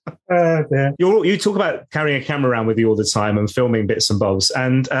 You talk about carrying a camera around with you all the time and filming bits and bobs.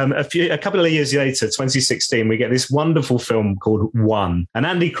 And a couple of years later, 2016, we get this wonderful film called One, an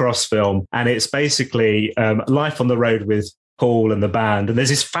Andy Crofts film. And it's basically life on the road with Paul and the band. And there's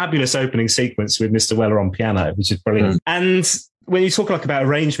this fabulous opening sequence with Mr. Weller on piano, which is brilliant. And when you talk about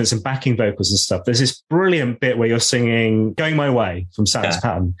arrangements and backing vocals and stuff, there's this brilliant bit where you're singing Going My Way from Sax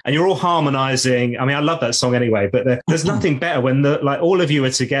Patton and you're all harmonizing. I mean, I love that song anyway, but there's nothing better when all of you are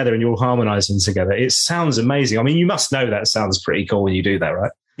together and you're all harmonizing together. It sounds amazing. I mean, you must know that sounds pretty cool when you do that,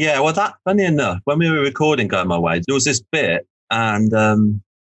 right? Yeah, well, funny enough, when we were recording Going My Way, there was this bit and there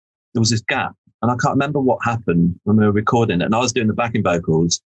was this gap. And I can't remember what happened when we were recording it. And I was doing the backing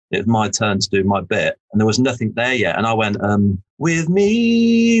vocals. It was my turn to do my bit. And there was nothing there yet. And I went, with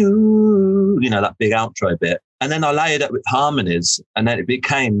me, ooh, that big outro bit. And then I layered it with harmonies. And then it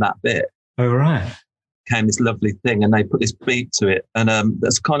became that bit. Oh, right. Became this lovely thing. And they put this beat to it. And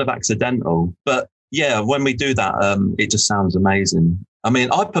that's kind of accidental. But yeah, when we do that, it just sounds amazing. I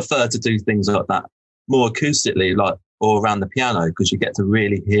mean, I prefer to do things like that more acoustically, or around the piano, because you get to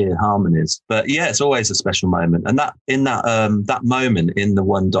really hear harmonies. But yeah, it's always a special moment. And that moment in the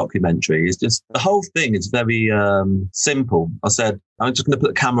One documentary is just, the whole thing is very simple. I said, I'm just going to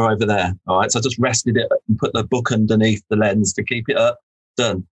put the camera over there. All right. So I just rested it and put the book underneath the lens to keep it up.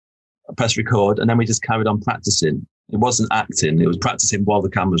 Done. I press record. And then we just carried on practicing. It wasn't acting. It was practicing while the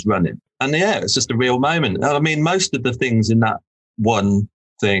camera's running. And yeah, it's just a real moment. I mean, most of the things in that One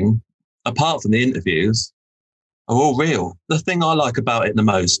thing, apart from the interviews, are all real. The thing I like about it the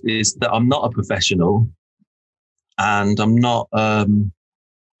most is that I'm not a professional and I'm not, I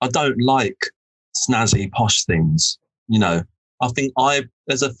don't like snazzy, posh things. I think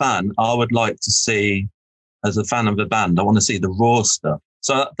as a fan, I would like to see, as a fan of the band, I want to see the raw stuff.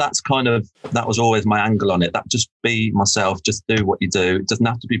 So that was always my angle on it. That just be myself, just do what you do. It doesn't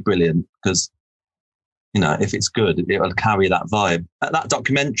have to be brilliant because, if it's good, it'll carry that vibe. At that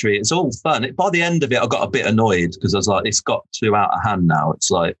documentary, it's all fun. By the end of it, I got a bit annoyed because I was like, it's got too out of hand now. It's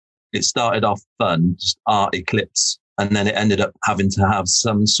like, it started off fun, just arty clips, and then it ended up having to have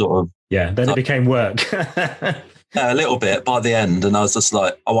some sort of... Yeah, then it became work. A little bit by the end, and I was just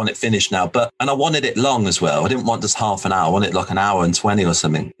like, I want it finished now. And I wanted it long as well. I didn't want just half an hour. I wanted like an hour and 20 or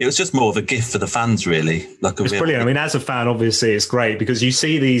something. It was just more of a gift for the fans, really. It's brilliant. I mean, as a fan, obviously, it's great because you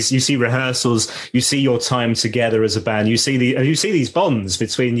see rehearsals, you see your time together as a band, you see these bonds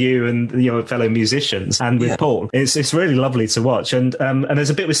between you and your fellow musicians and with Paul. It's really lovely to watch. And there's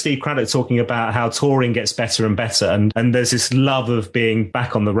a bit with Steve Craddock talking about how touring gets better and better, and there's this love of being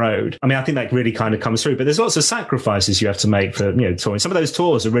back on the road. I mean, I think that really kind of comes through. But there's lots of sacrifices you have to make for touring. Some of those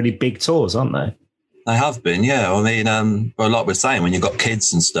tours are really big tours, aren't they? They have been, yeah. I mean, like we're saying, when you've got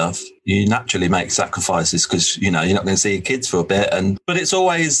kids and stuff, you naturally make sacrifices because you're not going to see your kids for a bit. But it's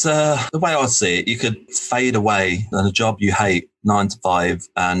always the way I see it. You could fade away on a job you hate, 9 to 5,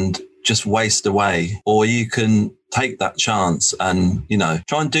 and just waste away, or you can take that chance and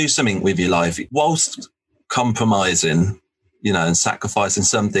try and do something with your life whilst compromising, and sacrificing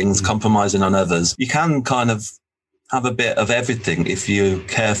some things, compromising on others. You can kind of have a bit of everything if you're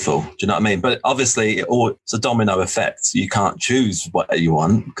careful. Do you know what I mean? But obviously it's a domino effect. You can't choose what you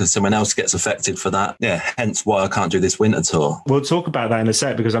want because someone else gets affected for that. Yeah. Hence why I can't do this winter tour. We'll talk about that in a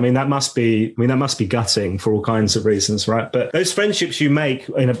sec because that must be gutting for all kinds of reasons, right? But those friendships you make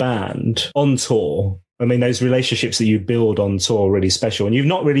in a band on tour, I mean, those relationships that you build on tour are really special. And you've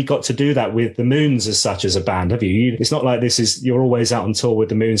not really got to do that with the Moons as such as a band, have you? It's not like you're always out on tour with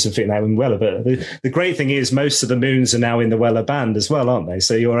the Moons and fitting out in Weller. But the great thing is most of the Moons are now in the Weller band as well, aren't they?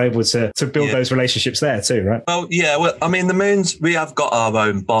 So you're able to build those relationships there too, right? Well, yeah. Well, I mean, the Moons, we have got our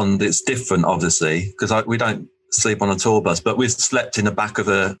own bond. It's different, obviously, because we don't sleep on a tour bus, but we've slept in the back of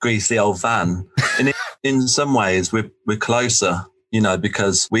a greasy old van. And in some ways, we're closer,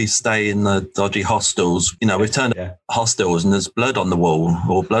 because we stay in the dodgy hostels. We've turned up hostels and there's blood on the wall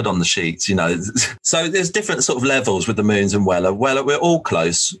or blood on the sheets, So there's different sort of levels with the Moons and Weller. Weller, we're all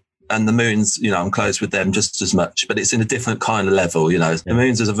close. And the Moons, I'm close with them just as much, but it's in a different kind of level, The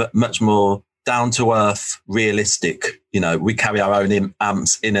Moons is a much more down to earth, realistic. We carry our own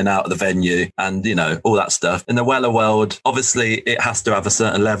amps in and out of the venue and, all that stuff. In the Weller world, obviously it has to have a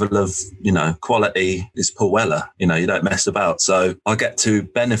certain level of, quality. It's Paul Weller, you don't mess about. So I get to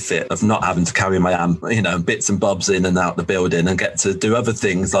benefit of not having to carry my amp, bits and bobs in and out the building and get to do other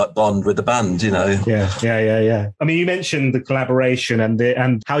things like bond with the band, Yeah. I mean, you mentioned the collaboration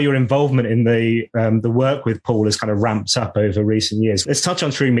and how your involvement in the work with Paul has kind of ramped up over recent years. Let's touch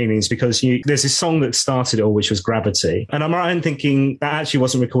on True Meanings because there's this song that started it all, which was Gravity. And I'm right in thinking that actually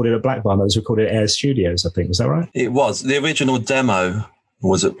wasn't recorded at Black Barn, it was recorded at Air Studios, I think. Was that right? It was. The original demo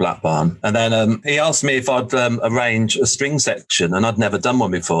was at Black Barn. And then he asked me if I'd arrange a string section, and I'd never done one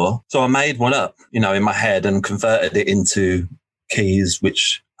before. So I made one up, in my head and converted it into keys,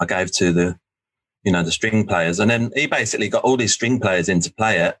 which I gave to the string players. And then he basically got all these string players in to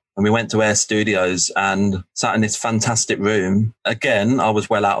play it. And we went to Air Studios and sat in this fantastic room. Again, I was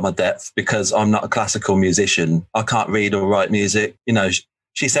well out of my depth because I'm not a classical musician. I can't read or write music.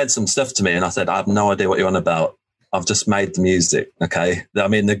 She said some stuff to me and I said, I have no idea what you're on about. I've just made the music. Okay. I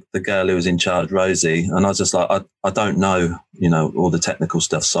mean, the girl who was in charge, Rosie, and I was just like, I don't know, all the technical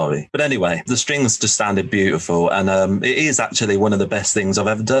stuff. Sorry. But anyway, the strings just sounded beautiful. And it is actually one of the best things I've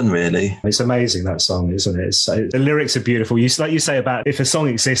ever done, really. It's amazing, that song, isn't it? The lyrics are beautiful. Like you say about if a song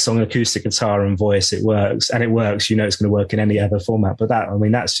exists on acoustic guitar and voice, it works. And it works, it's going to work in any other format. But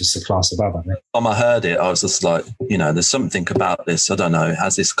that's just a class above, I think. When I heard it, I was just like, there's something about this. I don't know. It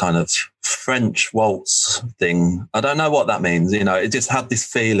has this kind of French waltz thing. I don't know what that means. It just had this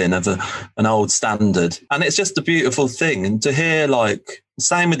feeling of an old standard. And it's just a beautiful thing. And to hear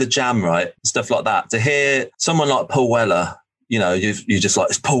same with the jam, right? Stuff like that. To hear someone like Paul Weller, you're just like,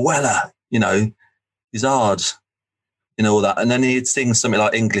 it's Paul Weller, he's hard, all that. And then he'd sing something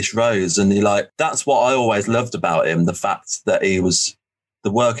like English Rose. And you're like, that's what I always loved about him. The fact that he was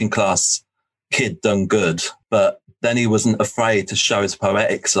the working class kid done good, but then he wasn't afraid to show his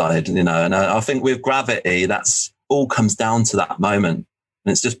poetic side, and I think with Gravity, that's all comes down to that moment.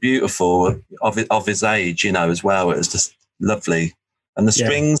 And it's just beautiful of his age, as well. It was just lovely. And the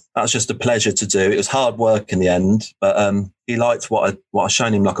strings, that's just a pleasure to do. It was hard work in the end, but he liked what I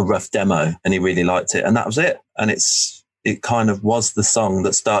shown him, like a rough demo, and he really liked it. And that was it. And it kind of was the song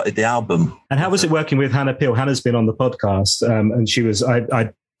that started the album. And how was it working with Hannah Peel? Hannah's been on the podcast, and she was,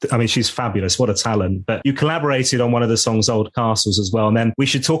 I mean, she's fabulous. What a talent. But you collaborated on one of the songs, Old Castles, as well. And then we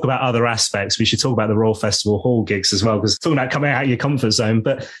should talk about other aspects. We should talk about the Royal Festival Hall gigs as well, because talking about coming out of your comfort zone.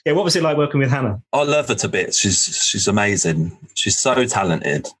 But yeah, what was it like working with Hannah? I love her to bits. She's amazing. She's so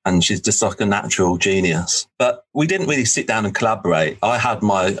talented and she's just like a natural genius. But we didn't really sit down and collaborate. I had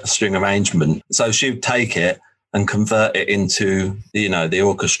my string arrangement. So she would take it and convert it into, the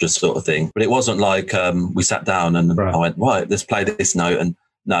orchestra sort of thing. But it wasn't like we sat down and I went, right, let's play this note. And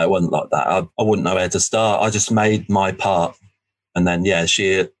no, it wasn't like that. I wouldn't know where to start. I just made my part. And then,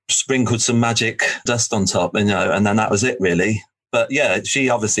 she sprinkled some magic dust on top, and then that was it, really. But yeah,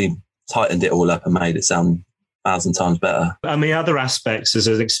 she obviously tightened it all up and made it sound 1,000 times better. I mean, other aspects as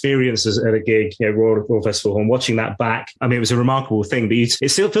an experience at a gig, Royal Festival Hall, and watching that back, I mean, it was a remarkable thing. But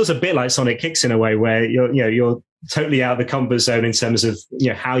it still feels a bit like Sonic Kicks in a way, where you're totally out of the comfort zone in terms of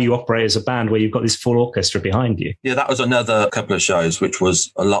how you operate as a band, where you've got this full orchestra behind you. Yeah, that was another couple of shows, which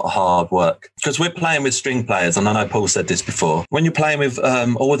was a lot of hard work, because we're playing with string players. And I know Paul said this before. When you're playing with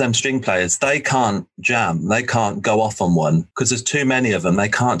all of them string players, they can't jam. They can't go off on one because there's too many of them. They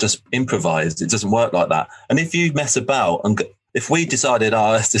can't just improvise. It doesn't work like that. And if you mess about and if we decided,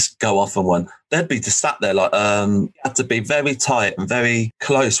 let's just go off on one, they'd be just sat there like, you have to be very tight and very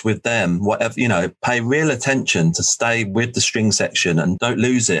close with them, whatever, pay real attention to stay with the string section and don't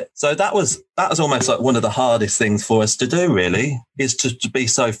lose it. So that was almost like one of the hardest things for us to do, really, is to be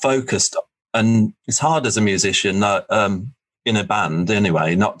so focused. And it's hard as a musician, in a band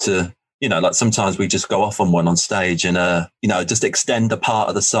anyway, not to, like sometimes we just go off on one on stage and, just extend a part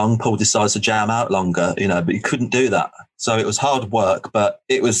of the song. Paul decides to jam out longer, but you couldn't do that. So it was hard work, but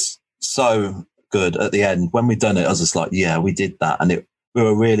it was so good at the end. When we done it, I was just like, yeah, we did that. And we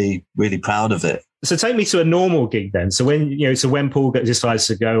were really, really proud of it. So take me to a normal gig then. So when Paul decides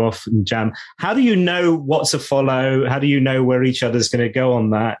to go off and jam, how do you know what to follow? How do you know where each other's going to go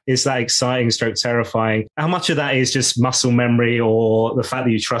on that? Is that exciting, stroke terrifying? How much of that is just muscle memory or the fact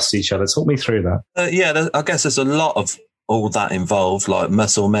that you trust each other? Talk me through that. I guess there's a lot of all that involved, like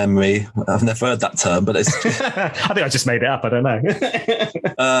muscle memory. I've never heard that term, but it's I think I just made it up. I don't know.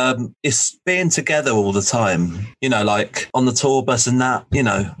 It's being together all the time, like on the tour bus and that,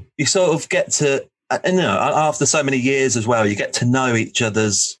 you sort of get to, after so many years as well, you get to know each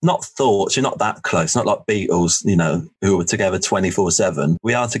other's, not thoughts. You're not that close, not like Beatles, who were together 24/7.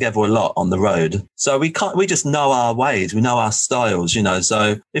 We are together a lot on the road. So we just know our ways. We know our styles,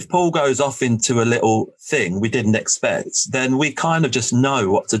 So if Paul goes off into a little thing we didn't expect, then we kind of just know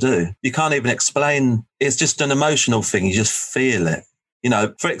what to do. You can't even explain. It's just an emotional thing. You just feel it.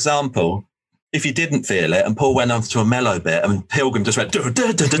 For example, if you didn't feel it and Paul went on to a mellow bit and Pilgrim just went,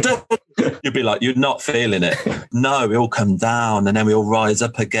 you'd be like, you're not feeling it. No, we all come down and then we all rise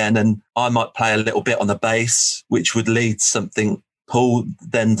up again. And I might play a little bit on the bass, which would lead to something. Paul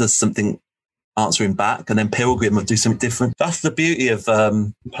then does something answering back, and then Pilgrim will do something different. That's the beauty of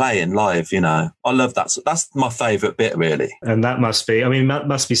playing live, I love that. That's my favourite bit, really. And that must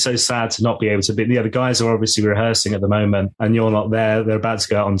be so sad to not be able to be. The guys are obviously rehearsing at the moment and you're not there. They're about to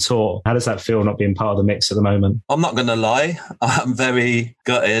go out on tour. How does that feel, not being part of the mix at the moment? I'm not going to lie. I'm very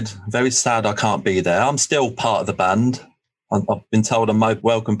gutted, very sad I can't be there. I'm still part of the band. I've been told I'm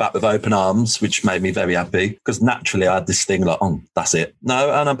welcome back with open arms, which made me very happy because naturally I had this thing like, oh, that's it.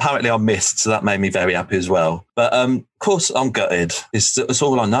 No, and apparently I missed, so that made me very happy as well. But of course I'm gutted. It's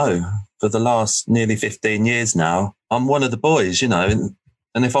all I know. For the last nearly 15 years now, I'm one of the boys, and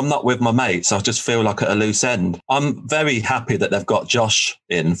if I'm not with my mates, I just feel like at a loose end. I'm very happy that they've got Josh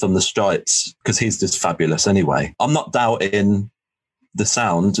in from the Stripes because he's just fabulous anyway. I'm not doubting the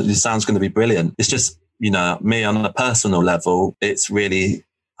sound. The sound's going to be brilliant. It's just, me on a personal level, it's really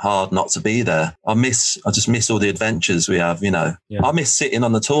hard not to be there. I just miss all the adventures we have, Yeah. I miss sitting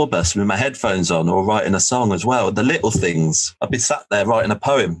on the tour bus with my headphones on or writing a song as well. The little things. I'd be sat there writing a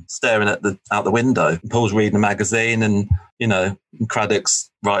poem, staring out the window. Paul's reading a magazine and,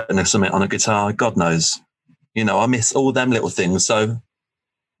 Craddock's writing something on a guitar. God knows. I miss all them little things. So,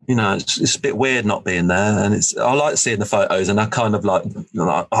 it's a bit weird not being there. And I like seeing the photos and I kind of like,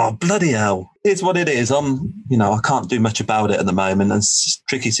 oh, bloody hell. It's what it is. I can't do much about it at the moment. It's a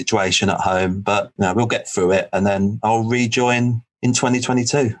tricky situation at home, but we'll get through it and then I'll rejoin in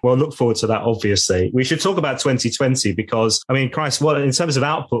 2022. Well, look forward to that, obviously. We should talk about 2020 because, Christ, in terms of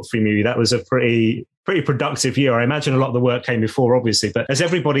output from you, that was a pretty productive year. I imagine a lot of the work came before, obviously, but as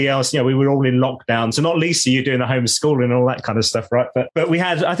everybody else, we were all in lockdown. So not least you doing the homeschooling and all that kind of stuff, right? But we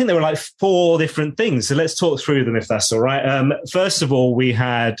had, I think there were like 4 different things. So let's talk through them if that's all right. First of all, we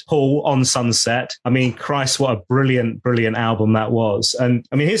had Paul on Sunset. Christ, what a brilliant, brilliant album that was. And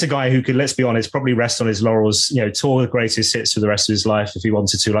here's a guy who could, let's be honest, probably rest on his laurels, tour the greatest hits for the rest of his life if he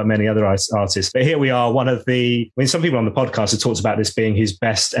wanted to, like many other artists. But here we are, some people on the podcast have talked about this being his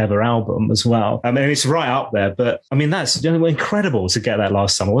best ever album as well. And it's right up there, but that's incredible to get that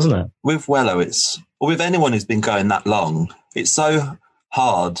last summer, wasn't it? With Weller, or with anyone who's been going that long, it's so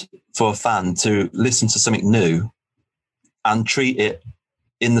hard for a fan to listen to something new and treat it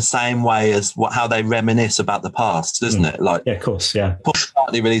in the same way as how they reminisce about the past, isn't it? Like, yeah, of course, yeah. Paul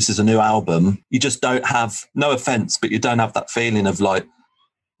McCartney releases a new album, you just don't have, no offense, but you don't have that feeling of like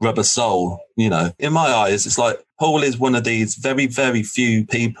Rubber Soul, In my eyes, it's like Paul is one of these very, very few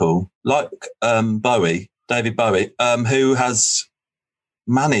people, like David Bowie, who has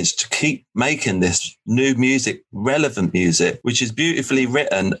managed to keep making this new music, relevant music, which is beautifully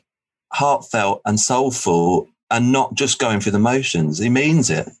written, heartfelt and soulful, and not just going through the motions. He means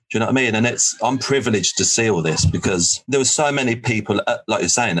it. Do you know what I mean? And I'm privileged to see all this because there were so many people, like you're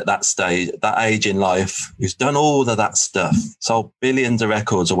saying, at that stage, that age in life, who's done all of that stuff, sold billions of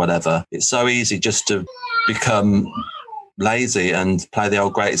records or whatever. It's so easy just to become lazy and play the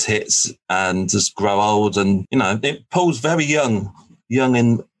old greatest hits and just grow old. And, Paul's very young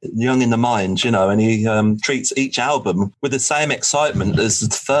in the mind, and he treats each album with the same excitement as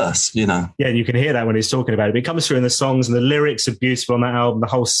the first, Yeah, and you can hear that when he's talking about it. It comes through in the songs and the lyrics are beautiful on that album. The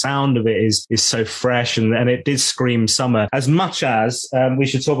whole sound of it is so fresh and it did scream summer. As much as, we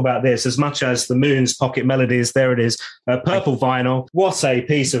should talk about this, as much as the Moon's Pocket Melodies, there it is, purple vinyl. What a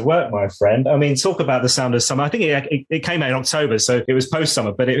piece of work, my friend. Talk about the sound of summer. I think it came out in October, so it was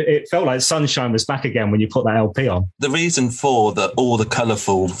post-summer, but it felt like sunshine was back again when you put that LP on. The reason for all the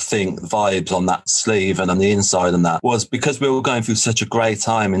colourful vibes on that sleeve and on the inside and that, was because we were going through such a great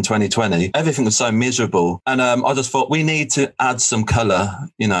time in 2020. Everything was so miserable. And I just thought we need to add some colour,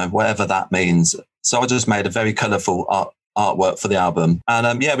 you know, whatever that means. So I just made a very colourful artwork for the album.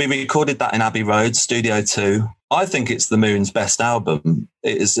 And we recorded that in Abbey Road, Studio 2. I think it's the Moon's best album.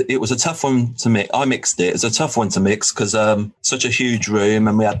 It was a tough one to mix. I mixed it. It's a tough one to mix because such a huge room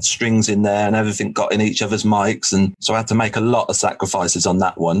and we had strings in there and everything got in each other's mics. And so I had to make a lot of sacrifices on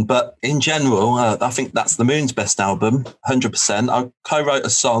that one. But in general, I think that's the Moon's best album, 100%. I co-wrote a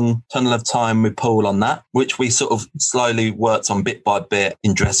song, Tunnel of Time, with Paul on that, which we sort of slowly worked on bit by bit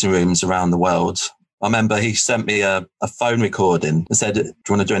in dressing rooms around the world. I remember he sent me a phone recording and said, do you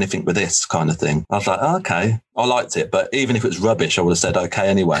want to do anything with this kind of thing? I was like, oh, okay. I liked it. But even if it was rubbish, I would have said, okay,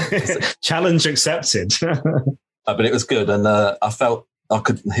 anyway. Challenge accepted. But it was good. And I felt I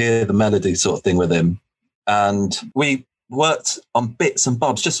could hear the melody sort of thing with him. And we worked on bits and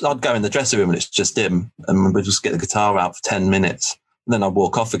bobs. Just I'd go in the dressing room and it's just him. And we'd just get the guitar out for 10 minutes. And then I'd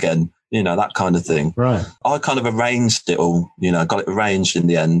walk off again. You know, that kind of thing. Right. I kind of arranged it all, you know, got it arranged in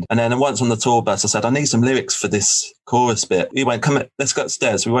the end. And then once on the tour bus, I said, I need some lyrics for this chorus bit. He went, let's go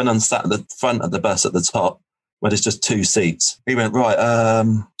upstairs. We went and sat at the front of the bus at the top where there's just 2 seats. He went, right,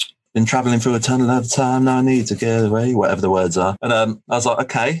 been traveling through a tunnel of time. Now I need to get away, whatever the words are. And I was like,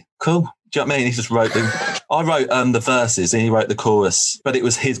 okay, cool. Do you know what I mean? He just wrote I wrote the verses and he wrote the chorus, but it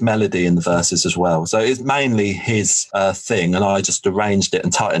was his melody in the verses as well. So it's mainly his thing, and I just arranged it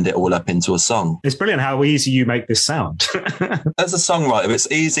and tightened it all up into a song. It's brilliant how easy you make this sound. As a songwriter,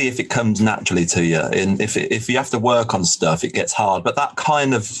 it's easy if it comes naturally to you. And if you have to work on stuff, it gets hard. But that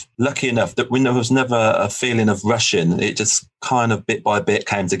kind of, lucky enough that when there was never a feeling of rushing, it just kind of bit by bit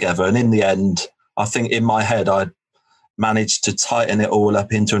came together. And in the end, I think in my head, I managed to tighten it all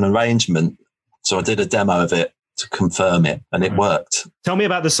up into an arrangement. So I did a demo of it to confirm it, and it worked. Tell me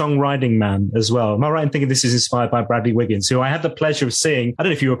about the song Riding Man as well. Am I right in thinking this is inspired by Bradley Wiggins, who I had the pleasure of seeing? I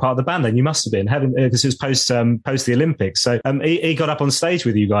don't know if you were part of the band then. You must have been, because it was post the Olympics. So he got up on stage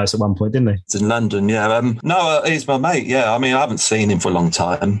with you guys at one point, didn't he? It's in London, yeah. He's my mate, yeah. I mean, I haven't seen him for a long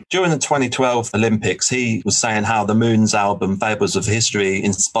time. During the 2012 Olympics, he was saying how the Moon's album, Fables of History,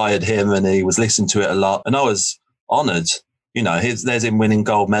 inspired him, and he was listening to it a lot. And I was honoured. You know, there's him winning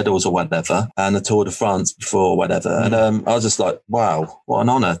gold medals or whatever, and the Tour de France before or whatever. And I was just like, wow, what an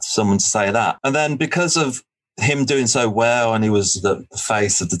honour for someone to say that. And then because of him doing so well, and he was the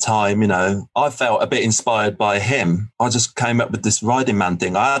face of the time, you know, I felt a bit inspired by him. I just came up with this Riding Man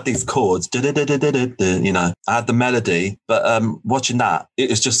thing. I had these chords, you know, I had the melody, but watching that, it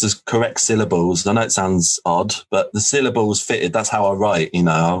was just as correct syllables. I know it sounds odd, but the syllables fitted. That's how I write, you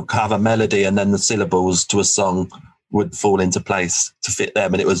know. I'll have a melody and then the syllables to a song would fall into place to fit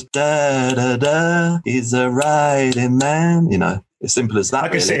them. And it was da da da, he's a riding man, you know, as simple as that. I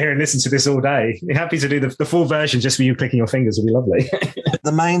could sit here and listen to this all day. You're happy to do the full version just for you clicking your fingers would be lovely.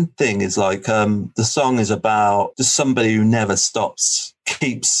 The main thing is like the song is about just somebody who never stops,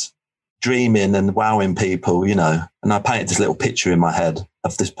 keeps dreaming and wowing people, you know. And I painted this little picture in my head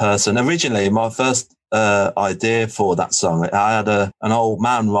of this person. Originally, my first idea for that song, I had an old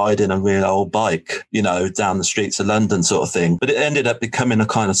man riding a real old bike, you know, down the streets of London sort of thing. But it ended up becoming a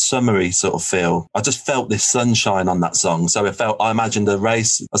kind of summery sort of feel. I just felt this sunshine on that song. So I imagined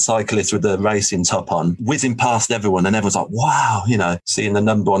a cyclist with a racing top on, whizzing past everyone, and everyone's like, wow, you know, seeing the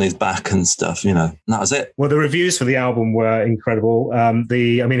number on his back and stuff, you know, and that was it. Well, the reviews for the album were incredible.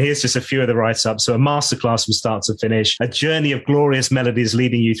 Here's just a few of the write-ups. So a masterclass from start to finish, a journey of glorious melodies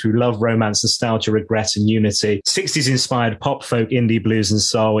leading you through love, romance, nostalgia, regret, and unity. 60s inspired pop, folk, indie, blues, and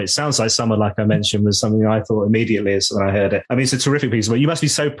soul. It sounds like Summer, like I mentioned, was something I thought immediately as when I heard it. I mean, it's a terrific piece, but you must be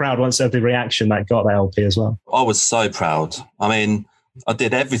so proud once of the reaction that got that LP as well. I was so proud. I mean, I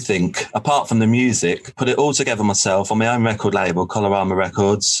did everything apart from the music, put it all together myself on my own record label, Colorama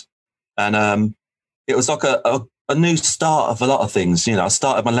Records. And it was like a new start of a lot of things. You know, I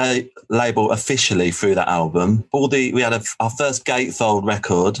started my label officially through that album. We had our first gatefold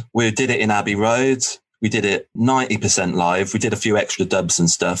record. We did it in Abbey Road. We did it 90% live. We did a few extra dubs and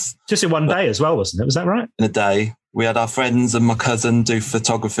stuff. Just in one day as well, wasn't it? Was that right? In a day. We had our friends and my cousin do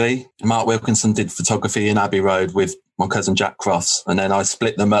photography. Mark Wilkinson did photography in Abbey Road with my cousin Jack Crofts. And then I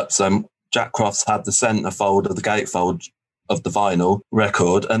split them up. So Jack Crofts had the centerfold of the gatefold of the vinyl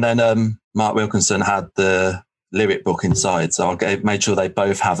record. And then Mark Wilkinson had the lyric book inside. So I made sure they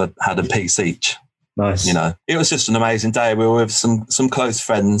both had a piece each. Nice. You know, it was just an amazing day. We were with some close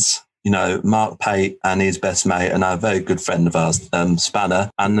friends, you know, Mark Pate and his best mate, and a very good friend of ours, Spanner,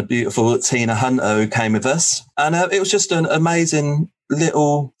 and the beautiful Tina Hunter, who came with us. And it was just an amazing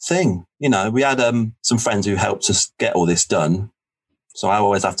little thing. You know, we had some friends who helped us get all this done. So I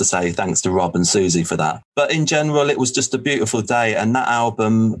always have to say thanks to Rob and Susie for that. But in general, it was just a beautiful day. And that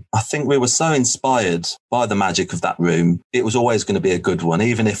album, I think we were so inspired by the magic of that room. It was always going to be a good one,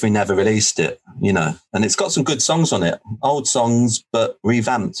 even if we never released it, you know. And it's got some good songs on it, old songs, but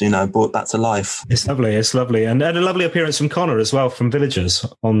revamped, you know, brought back to life. It's lovely. It's lovely. And a lovely appearance from Connor as well, from Villagers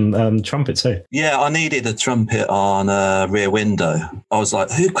on trumpet too. Yeah, I needed a trumpet on Rear Window. I was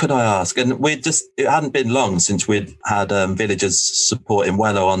like, who could I ask? And it hadn't been long since we'd had Villagers supporting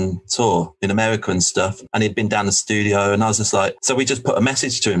Weller on tour in America and stuff. And he'd been down the studio, and I was just like, so we just put a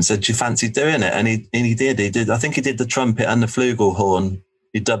message to him, said, do you fancy doing it? And he did. I think he did the trumpet and the flugelhorn.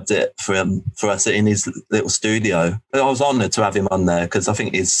 He dubbed it for us in his little studio. I was honoured to have him on there because I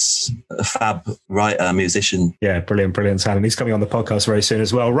think he's a fab writer, musician. Yeah, brilliant talent. He's coming on the podcast very soon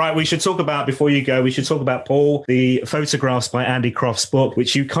as well. Right, we should talk about, before you go, we should talk about Paul, the photographs by Andy Crofts book,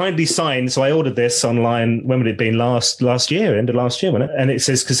 which you kindly signed. So I ordered this online, when would it have been, last year, end of last year, wasn't it? And it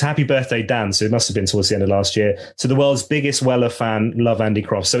says, because happy birthday, Dan. So it must have been towards the end of last year. To the world's biggest Weller fan, love Andy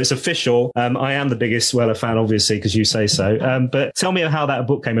Crofts. So it's official. I am the biggest Weller fan, obviously, because you say so. But tell me how that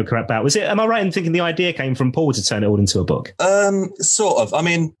book came about. Am I right in thinking the idea came from Paul to turn it all into a book? Sort of. I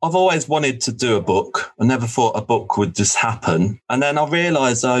mean, I've always wanted to do a book. I never thought a book would just happen. And then I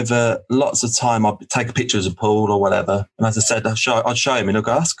realised over lots of time, I'd take pictures of Paul or whatever. And as I said, I'd show him and he'll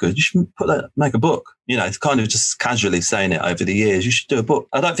go, that's good. You should make a book. You know, it's kind of just casually saying it over the years. You should do a book.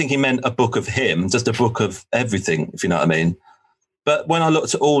 I don't think he meant a book of him, just a book of everything, if you know what I mean. But when I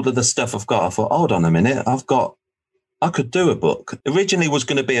looked at all of the stuff I've got, I thought, hold on a minute, I could do a book. Originally was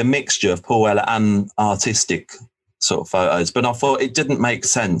going to be a mixture of Paul Weller and artistic sort of photos, but I thought it didn't make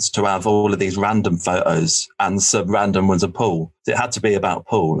sense to have all of these random photos and some random ones of Paul. It had to be about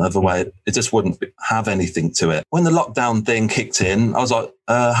Paul. Otherwise, it just wouldn't have anything to it. When the lockdown thing kicked in, I was like,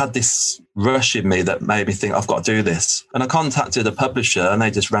 had this rush in me that made me think I've got to do this. And I contacted a publisher and they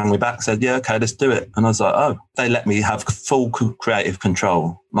just rang me back, said, yeah, okay, let's do it. And I was like, oh, they let me have full creative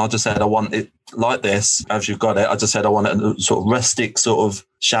control. And I just said, I want it like this, as you've got it. I just said, I want it a sort of rustic, sort of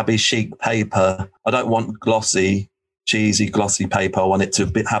shabby chic paper. I don't want cheesy, glossy paper. I want it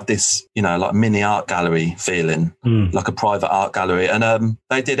to have this, you know, like mini art gallery feeling, like a private art gallery. And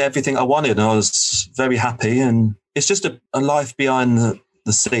they did everything I wanted and I was very happy. And it's just a life behind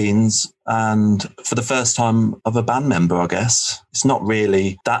the scenes. And for the first time of a band member, I guess, it's not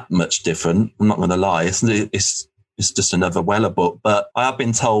really that much different. I'm not going to lie. It's just another Weller book, but I have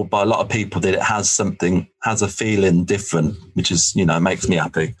been told by a lot of people that it has a feeling different, which is, you know, makes me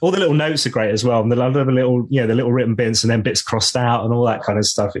happy. All the little notes are great as well. And the little written bits and then bits crossed out and all that kind of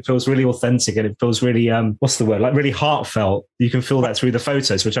stuff. It feels really authentic and it feels really, what's the word? Like really heartfelt. You can feel that through the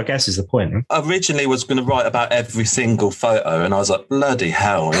photos, which I guess is the point. Right? I originally was going to write about every single photo and I was like, bloody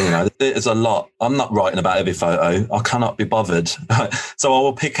hell, you know, there's a lot. I'm not writing about every photo. I cannot be bothered. So I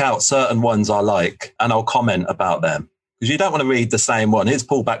will pick out certain ones I like and I'll comment about them. Because you don't want to read the same one. Here's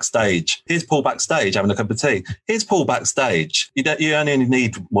Paul backstage. Here's Paul backstage having a cup of tea. Here's Paul backstage. You only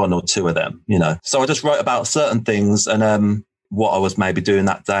need one or two of them, you know. So I just wrote about certain things and what I was maybe doing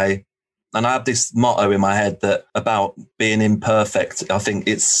that day. And I have this motto in my head that about being imperfect, I think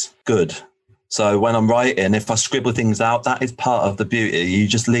it's good. So when I'm writing, if I scribble things out, that is part of the beauty. You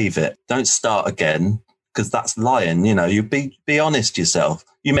just leave it. Don't start again because that's lying. You know, you be honest yourself.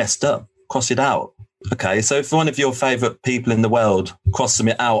 You messed up. Cross it out. Okay, so if one of your favourite people in the world crossed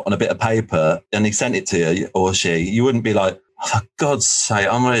something out on a bit of paper and he sent it to you or she, you wouldn't be like, oh, for God's sake,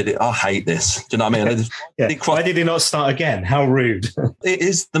 I hate this. Do you know what I mean? Yeah. Why did he not start again? How rude. It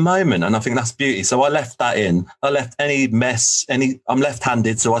is the moment, and I think that's beauty. So I left that in. I left any mess, I'm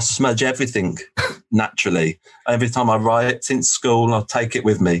left-handed, so I smudge everything naturally. Every time I write since school, I take it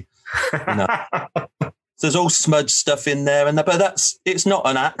with me. You know? There's all smudged stuff in there, but it's not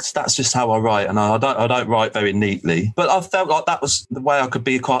an act. That's just how I write, and I don't write very neatly. But I felt like that was the way I could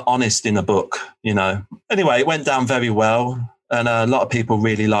be quite honest in a book, you know. Anyway, it went down very well, and a lot of people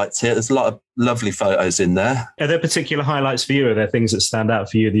really liked it. There's a lot of lovely photos in there. Are there particular highlights for you? Are there things that stand out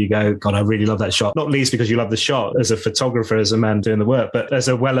for you that you go, God, I really love that shot? Not least because you love the shot as a photographer, as a man doing the work, but as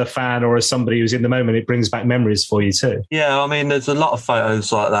a Weller fan or as somebody who's in the moment, it brings back memories for you too. Yeah, I mean, there's a lot of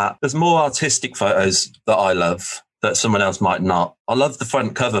photos like that. There's more artistic photos that I love that someone else might not. I love the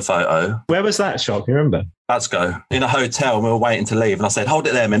front cover photo. Where was that shot? Can you remember? Glasgow, in a hotel, and we were waiting to leave. And I said, hold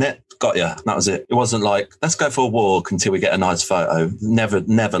it there a minute. Got you. That was it. It wasn't like, let's go for a walk until we get a nice photo. Never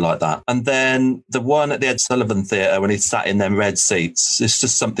like that. And then the one at the Ed Sullivan Theatre when he sat in them red seats, it's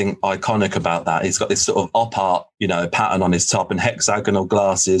just something iconic about that. He's got this sort of op art, you know, pattern on his top and hexagonal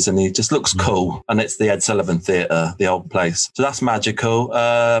glasses, and he just looks cool. And it's the Ed Sullivan Theatre, the old place. So that's magical.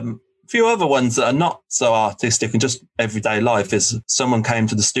 few other ones that are not so artistic and just everyday life is someone came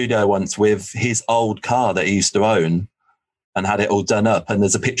to the studio once with his old car that he used to own and had it all done up. And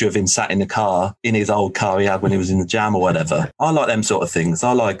there's a picture of him sat in the car, in his old car he had when he was in the Jam or whatever. I like them sort of things.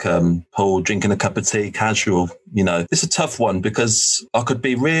 I like Paul drinking a cup of tea, casual, you know. It's a tough one because I could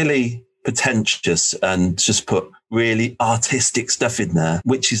be really pretentious and just put really artistic stuff in there,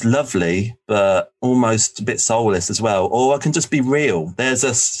 which is lovely, but almost a bit soulless as well. Or I can just be real. There's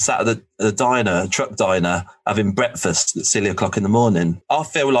a sat at a diner, a truck diner, having breakfast at silly o'clock in the morning. I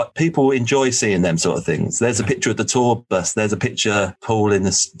feel like people enjoy seeing them sort of things. There's a picture of the tour bus. There's a picture Paul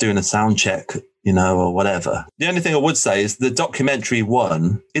doing a sound check, you know, or whatever. The only thing I would say is the documentary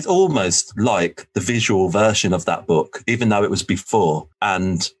one is almost like the visual version of that book, even though it was before.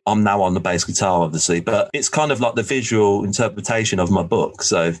 And I'm now on the bass guitar, obviously, but it's kind of like the visual interpretation of my book.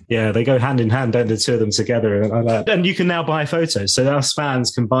 So yeah, they go hand in hand, don't the two of them together? And you can now buy photos, so us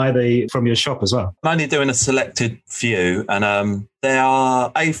fans can buy from your shop as well. I'm only doing a selected few, and they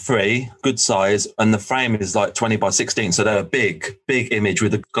are A3, good size, and the frame is like 20 by 16. So they're a big image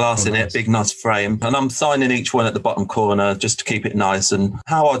with a glass in it, big, nice frame. And I'm signing each one at the bottom corner just to keep it nice and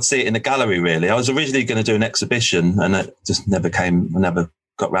how I'd see it in a gallery, really. I was originally going to do an exhibition and it just never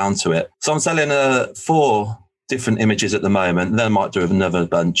got round to it. So I'm selling 4 different images at the moment. Then I might do another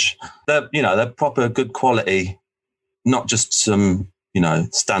bunch. They're proper good quality, not just some,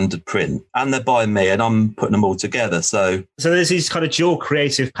 standard print, and they're by me and I'm putting them all together. So there's these kind of dual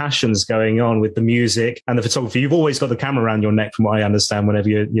creative passions going on with the music and the photography. You've always got the camera around your neck, from what I understand, whenever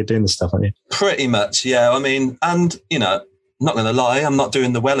you're doing this stuff, aren't you? Pretty much, yeah. I mean, and, not going to lie, I'm not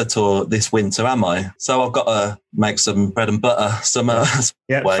doing the Weller tour this winter, am I? So I've got to make some bread and butter,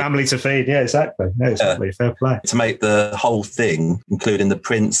 family to feed. Yeah, exactly. Fair play. To make the whole thing, including the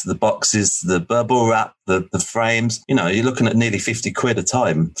prints, the boxes, the bubble wrap, the frames, you're looking at nearly 50 quid a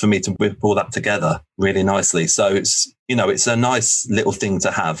time for me to whip all that together really nicely. So it's a nice little thing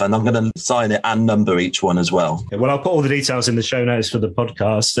to have, and I'm going to sign it and number each one as well. Well, I'll put all the details in the show notes for the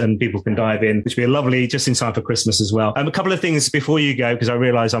podcast and people can dive in, which will be lovely just in time for Christmas as well. A couple of things before you go, because I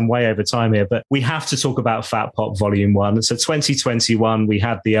realise I'm way over time here, but we have to talk about Fat Pop Volume 1. So 2021, we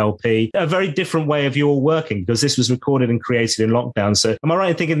had the LP, a very different way of you all working because this was recorded and created in lockdown. So am I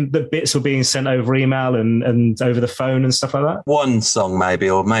right in thinking that bits were being sent over email and over the phone and stuff like that? One song maybe,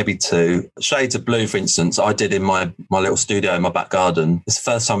 or maybe 2. Shades of Blue, for instance, I did in my little studio in my back garden. It's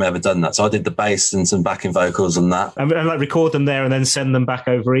the first time I've ever done that. So I did the bass and some backing vocals and that. And like record them there and then send them back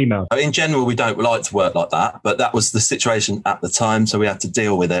over email. In general, we don't like to work like that, but that was the situation at the time. So we had to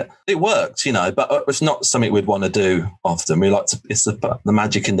deal with it. It worked, but it's not something we'd want to do often. It's the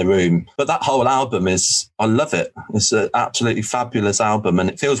magic in the room. But that whole album I love it. It's an absolutely fabulous album. And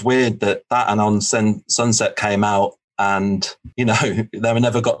it feels weird that and On Sunset came out and, they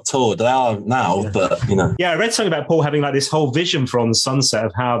never got toured. They are now, but, Yeah, I read something about Paul having like this whole vision for On Sunset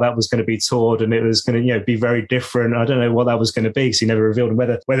of how that was going to be toured and it was going to, be very different. I don't know what that was going to be because he never revealed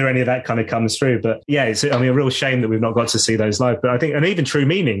whether any of that kind of comes through. But yeah, it's a real shame that we've not got to see those live. But I think, and even True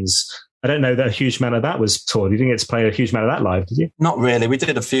Meanings, I don't know that a huge amount of that was toured. You didn't get to play a huge amount of that live, did you? Not really. We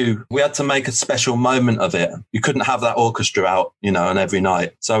did a few. We had to make a special moment of it. You couldn't have that orchestra out, on every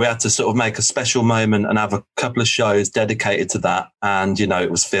night. So we had to sort of make a special moment and have a couple of shows dedicated to that. And, it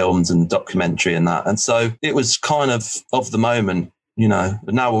was filmed and documentary and that. And so it was kind of the moment.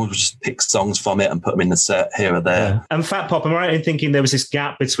 But now we'll just pick songs from it and put them in the set here or there. Yeah. And Fat Pop, am I right in thinking there was this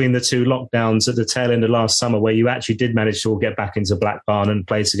gap between the 2 lockdowns at the tail end of last summer where you actually did manage to all get back into Black Barn and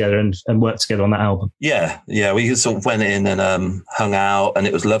play together and work together on that album? Yeah. We sort of went in and hung out and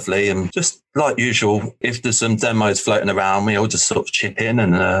it was lovely. And just like usual, if there's some demos floating around, we all just sort of chip in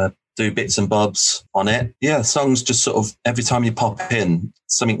and do bits and bobs on it. Yeah, songs just sort of every time you pop in,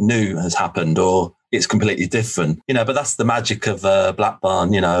 something new has happened or it's completely different, but that's the magic of Black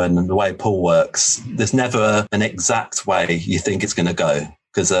Barn, and the way Paul works. There's never an exact way you think it's going to go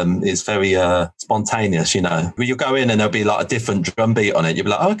because it's very spontaneous, You go in and there'll be like a different drum beat on it. You'll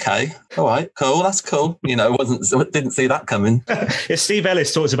be like, okay, all right, cool, that's cool. Didn't see that coming. Yeah, Steve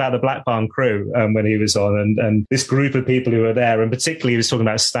Ellis talked about the Black Barn crew when he was on and this group of people who were there. And particularly he was talking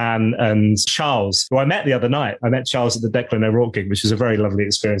about Stan and Charles, who I met the other night. I met Charles at the Declan O'Rourke gig, which was a very lovely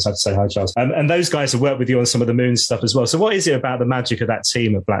experience. I have to say hi, Charles. And those guys have worked with you on some of the Moon stuff as well. So what is it about the magic of that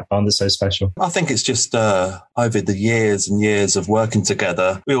team of Black Barn that's so special? I think it's just over the years and years of working together,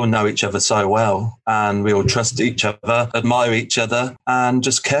 we all know each other so well and we all trust each other, admire each other and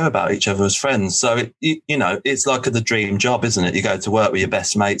just care about each other as friends. So, it's like the dream job, isn't it? You go to work with your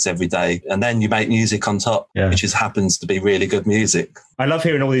best mates every day and then you make music on top, which happens to be really good music. I love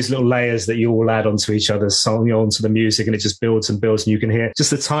hearing all these little layers that you all add onto each other's song, onto the music, and it just builds and builds, and you can hear just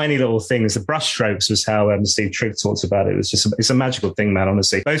the tiny little things. The brush strokes was how Steve Trigg talks about it. It's a magical thing, man,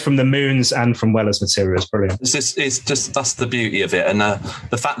 honestly, both from the Moons and from Weller's material. It's brilliant. It's just that's the beauty of it. And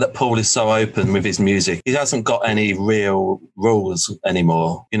the fact that Paul is so open with his music, he hasn't got any real rules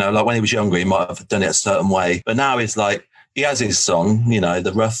anymore. You know, like when he was younger, he might have done it a certain way, but now he's like, he has his song, you know,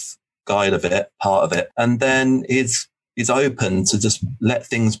 the rough guide of it, part of it, and then he's open to just let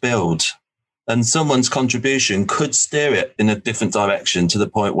things build. And someone's contribution could steer it in a different direction to the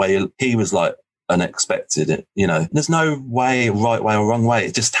point where he was like unexpected. It, you know, there's no way, right way or wrong way.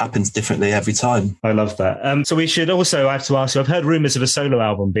 It just happens differently every time. I love that. So we should also, I have to ask you, I've heard rumours of a solo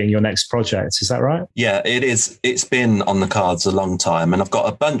album being your next project. Is that right? Yeah, it is. It's been on the cards a long time, and I've got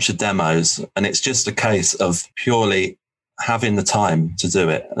a bunch of demos, and it's just a case of purely having the time to do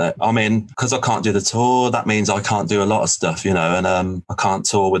it. I mean, because I can't do the tour, that means I can't do a lot of stuff, you know, and I can't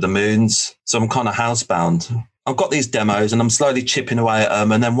tour with the Moons. So I'm kind of housebound. I've got these demos and I'm slowly chipping away at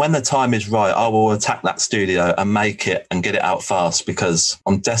them. And then when the time is right, I will attack that studio and make it and get it out fast because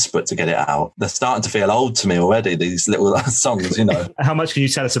I'm desperate to get it out. They're starting to feel old to me already, these little songs, you know. How much can you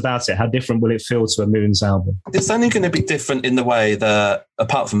tell us about it? How different will it feel to a Moons album? It's only going to be different in the way that,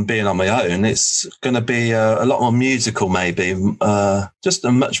 apart from being on my own, it's going to be a lot more musical, maybe. Just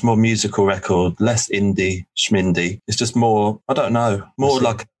a much more musical record, less indie, schmindy. It's just more, I don't know, more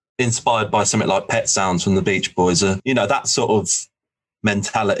like inspired by something like Pet Sounds from the Beach Boys, you know, that sort of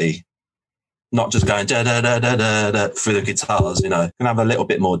mentality, not just going da da da da da da through the guitars, you know, can have a little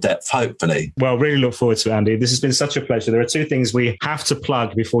bit more depth, hopefully. Well, really look forward to it, Andy. This has been such a pleasure. There are two things we have to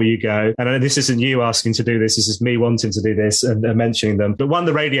plug before you go. And I know this isn't you asking to do this. This is me wanting to do this and mentioning them. But one,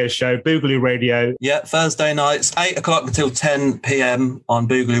 the radio show, Boogaloo Radio. Yeah, Thursday nights, 8 o'clock until 10 p.m. on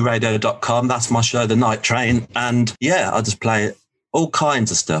boogalooradio.com. That's my show, The Night Train. And yeah, I just play it. All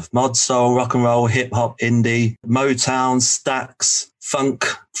kinds of stuff. Mod, soul, rock and roll, hip hop, indie, Motown, stacks, funk,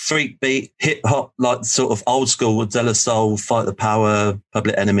 freak beat, hip hop, like sort of old school De La Soul, Fight the Power,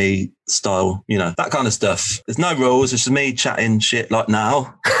 Public Enemy style, you know, that kind of stuff. There's no rules. It's just me chatting shit like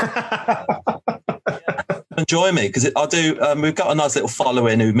now. Enjoy me, because I do. We've got a nice little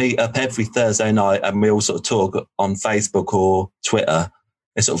following who meet up every Thursday night and we all sort of talk on Facebook or Twitter.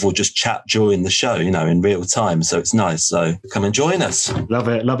 They sort of will just chat during the show, you know, in real time. So it's nice. So come and join us. Love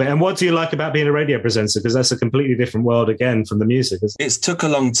it. Love it. And what do you like about being a radio presenter? Because that's a completely different world again from the music. It's took a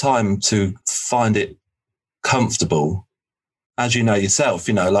long time to find it comfortable. As you know yourself,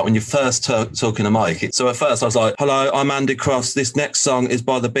 you know, like when you first talking a mic. So at first I was like, hello, I'm Andy Crofts. This next song is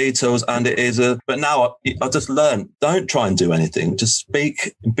by the Beatles and it is but now I just learned, don't try and do anything. Just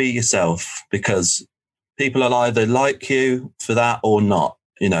speak and be yourself, because people will either like you for that or not.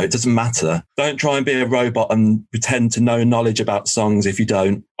 You know, it doesn't matter. Don't try and be a robot and pretend to know knowledge about songs if you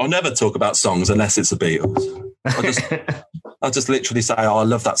don't. I'll never talk about songs unless it's the Beatles. I'll just literally say, oh, I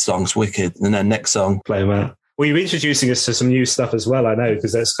love that song, it's wicked. And then next song. Play them out. Well, you're introducing us to some new stuff as well, I know,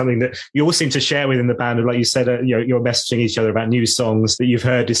 because that's something that you all seem to share within the band. Like you said, you're messaging each other about new songs that you've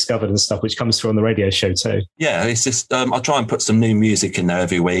heard, discovered and stuff, which comes through on the radio show too. Yeah, it's just, I try and put some new music in there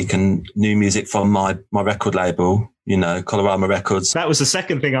every week, and new music from my record label, you know, Colorama Records. That was the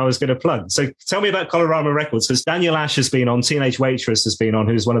second thing I was going to plug. So tell me about Colorama Records, because Daniel Ash has been on, Teenage Waitress has been on,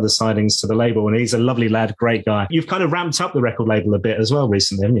 who's one of the signings to the label, and he's a lovely lad, great guy. You've kind of ramped up the record label a bit as well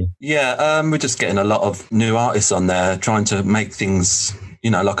recently, haven't you? Yeah, we're just getting a lot of new artists on there, trying to make things, you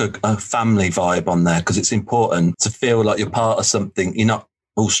know, like a family vibe on there, because it's important to feel like you're part of something. You're not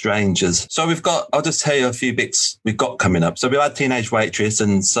all strangers. So I'll just tell you a few bits we've got coming up. So we've had Teenage Waitress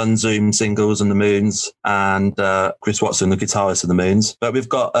and Sun Zoom singles and the Moons, and Chris Watson, the guitarist of the Moons. But we've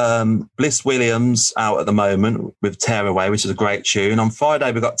got Bliss Williams out at the moment with Tear Away, which is a great tune. On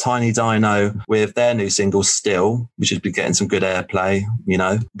Friday, we've got Tiny Dino with their new single Still, which has been getting some good airplay, you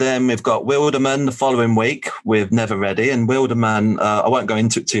know. Then we've got Wilderman the following week with Never Ready. And Wilderman, I won't go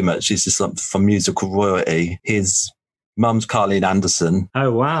into it too much. He's just like for musical royalty. His mum's Carleen Anderson.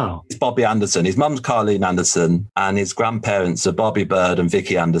 Oh, wow. It's Bobby Anderson. His mum's Carleen Anderson and his grandparents are Bobby Bird and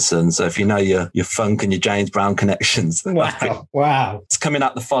Vicky Anderson. So if you know your funk and your James Brown connections. Wow. It's coming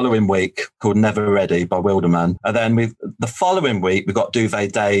out the following week, called Never Ready by Wilderman. And then the following week, we've got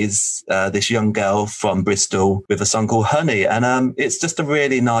Duvet Days, this young girl from Bristol with a song called Honey. And it's just a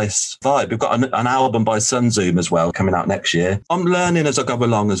really nice vibe. We've got an album by Sun Zoom as well coming out next year. I'm learning as I go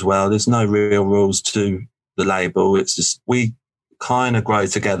along as well. There's no real rules to the label. It's just we kind of grow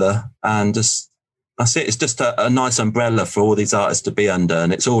together and just That's it. It's just a nice umbrella for all these artists to be under,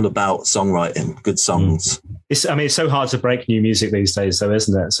 and it's all about songwriting, good songs. It's so hard to break new music these days, though,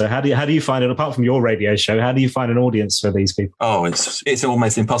 isn't it? So how do you find it, apart from your radio show, how do you find an audience for these people? Oh, it's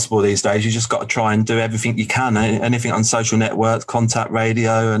almost impossible these days. You just got to try and do everything you can, anything on social networks, contact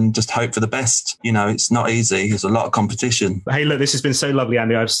radio, and just hope for the best. You know, it's not easy. There's a lot of competition. Hey, look, this has been so lovely,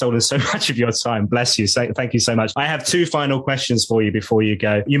 Andy. I've stolen so much of your time. Bless you. Thank you so much. I have 2 final questions for you before you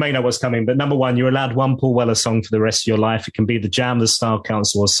go. You may know what's coming, but number 1, you're allowed one Paul Weller song for the rest of your life. It can be the Jam, the Style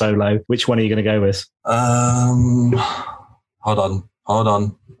Council, or solo. Which one are you going to go with? Hold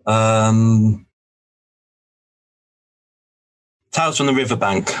on. Tales from the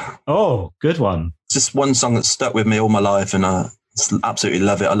Riverbank. Oh, good one. It's just one song that's stuck with me all my life, and I absolutely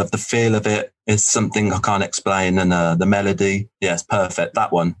love it. I love the feel of it. It's something I can't explain, and the melody, yeah, it's perfect.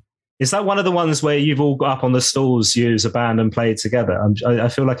 That one. Is that one of the ones where you've all got up on the stalls, you as a band, and played together? I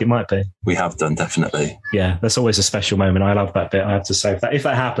feel like it might be. We have done, definitely. Yeah, that's always a special moment. I love that bit, I have to say. If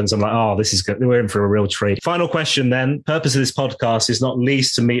that happens, I'm like, oh, this is good. We're in for a real treat. Final question then. Purpose of this podcast is not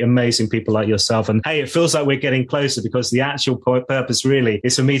least to meet amazing people like yourself. And hey, it feels like we're getting closer, because the actual purpose really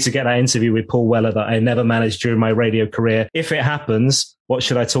is for me to get that interview with Paul Weller that I never managed during my radio career. If it happens, what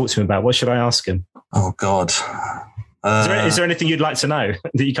should I talk to him about? What should I ask him? Oh, God. Is there anything you'd like to know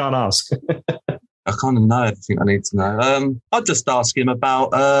that you can't ask? I kind of know everything I need to know. I'd just ask him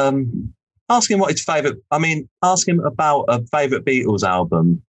about, ask him what his favourite, ask him about a favourite Beatles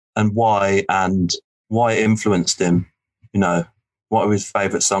album and why it influenced him. You know, what are his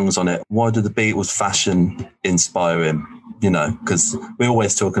favourite songs on it? Why did the Beatles fashion inspire him? You know, because we're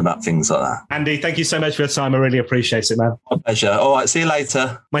always talking about things like that. Andy, thank you so much for your time. I really appreciate it, man. My pleasure. All right, see you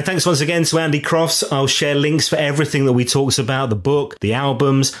later. My thanks once again to Andy Crofts. I'll share links for everything that we talked about, the book, the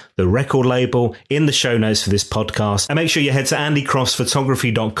albums, the record label, in the show notes for this podcast. And make sure you head to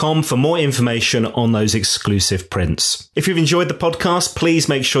andycroftsphotography.com for more information on those exclusive prints. If you've enjoyed the podcast, please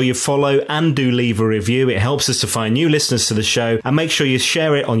make sure you follow and do leave a review. It helps us to find new listeners to the show, and make sure you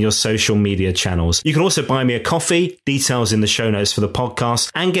share it on your social media channels. You can also buy me a coffee, details in the show notes for the podcast,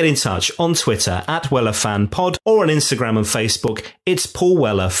 and get in touch on Twitter at WellerFanPod, or on Instagram and Facebook. It's Paul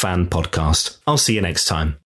Weller Fan Podcast. I'll see you next time.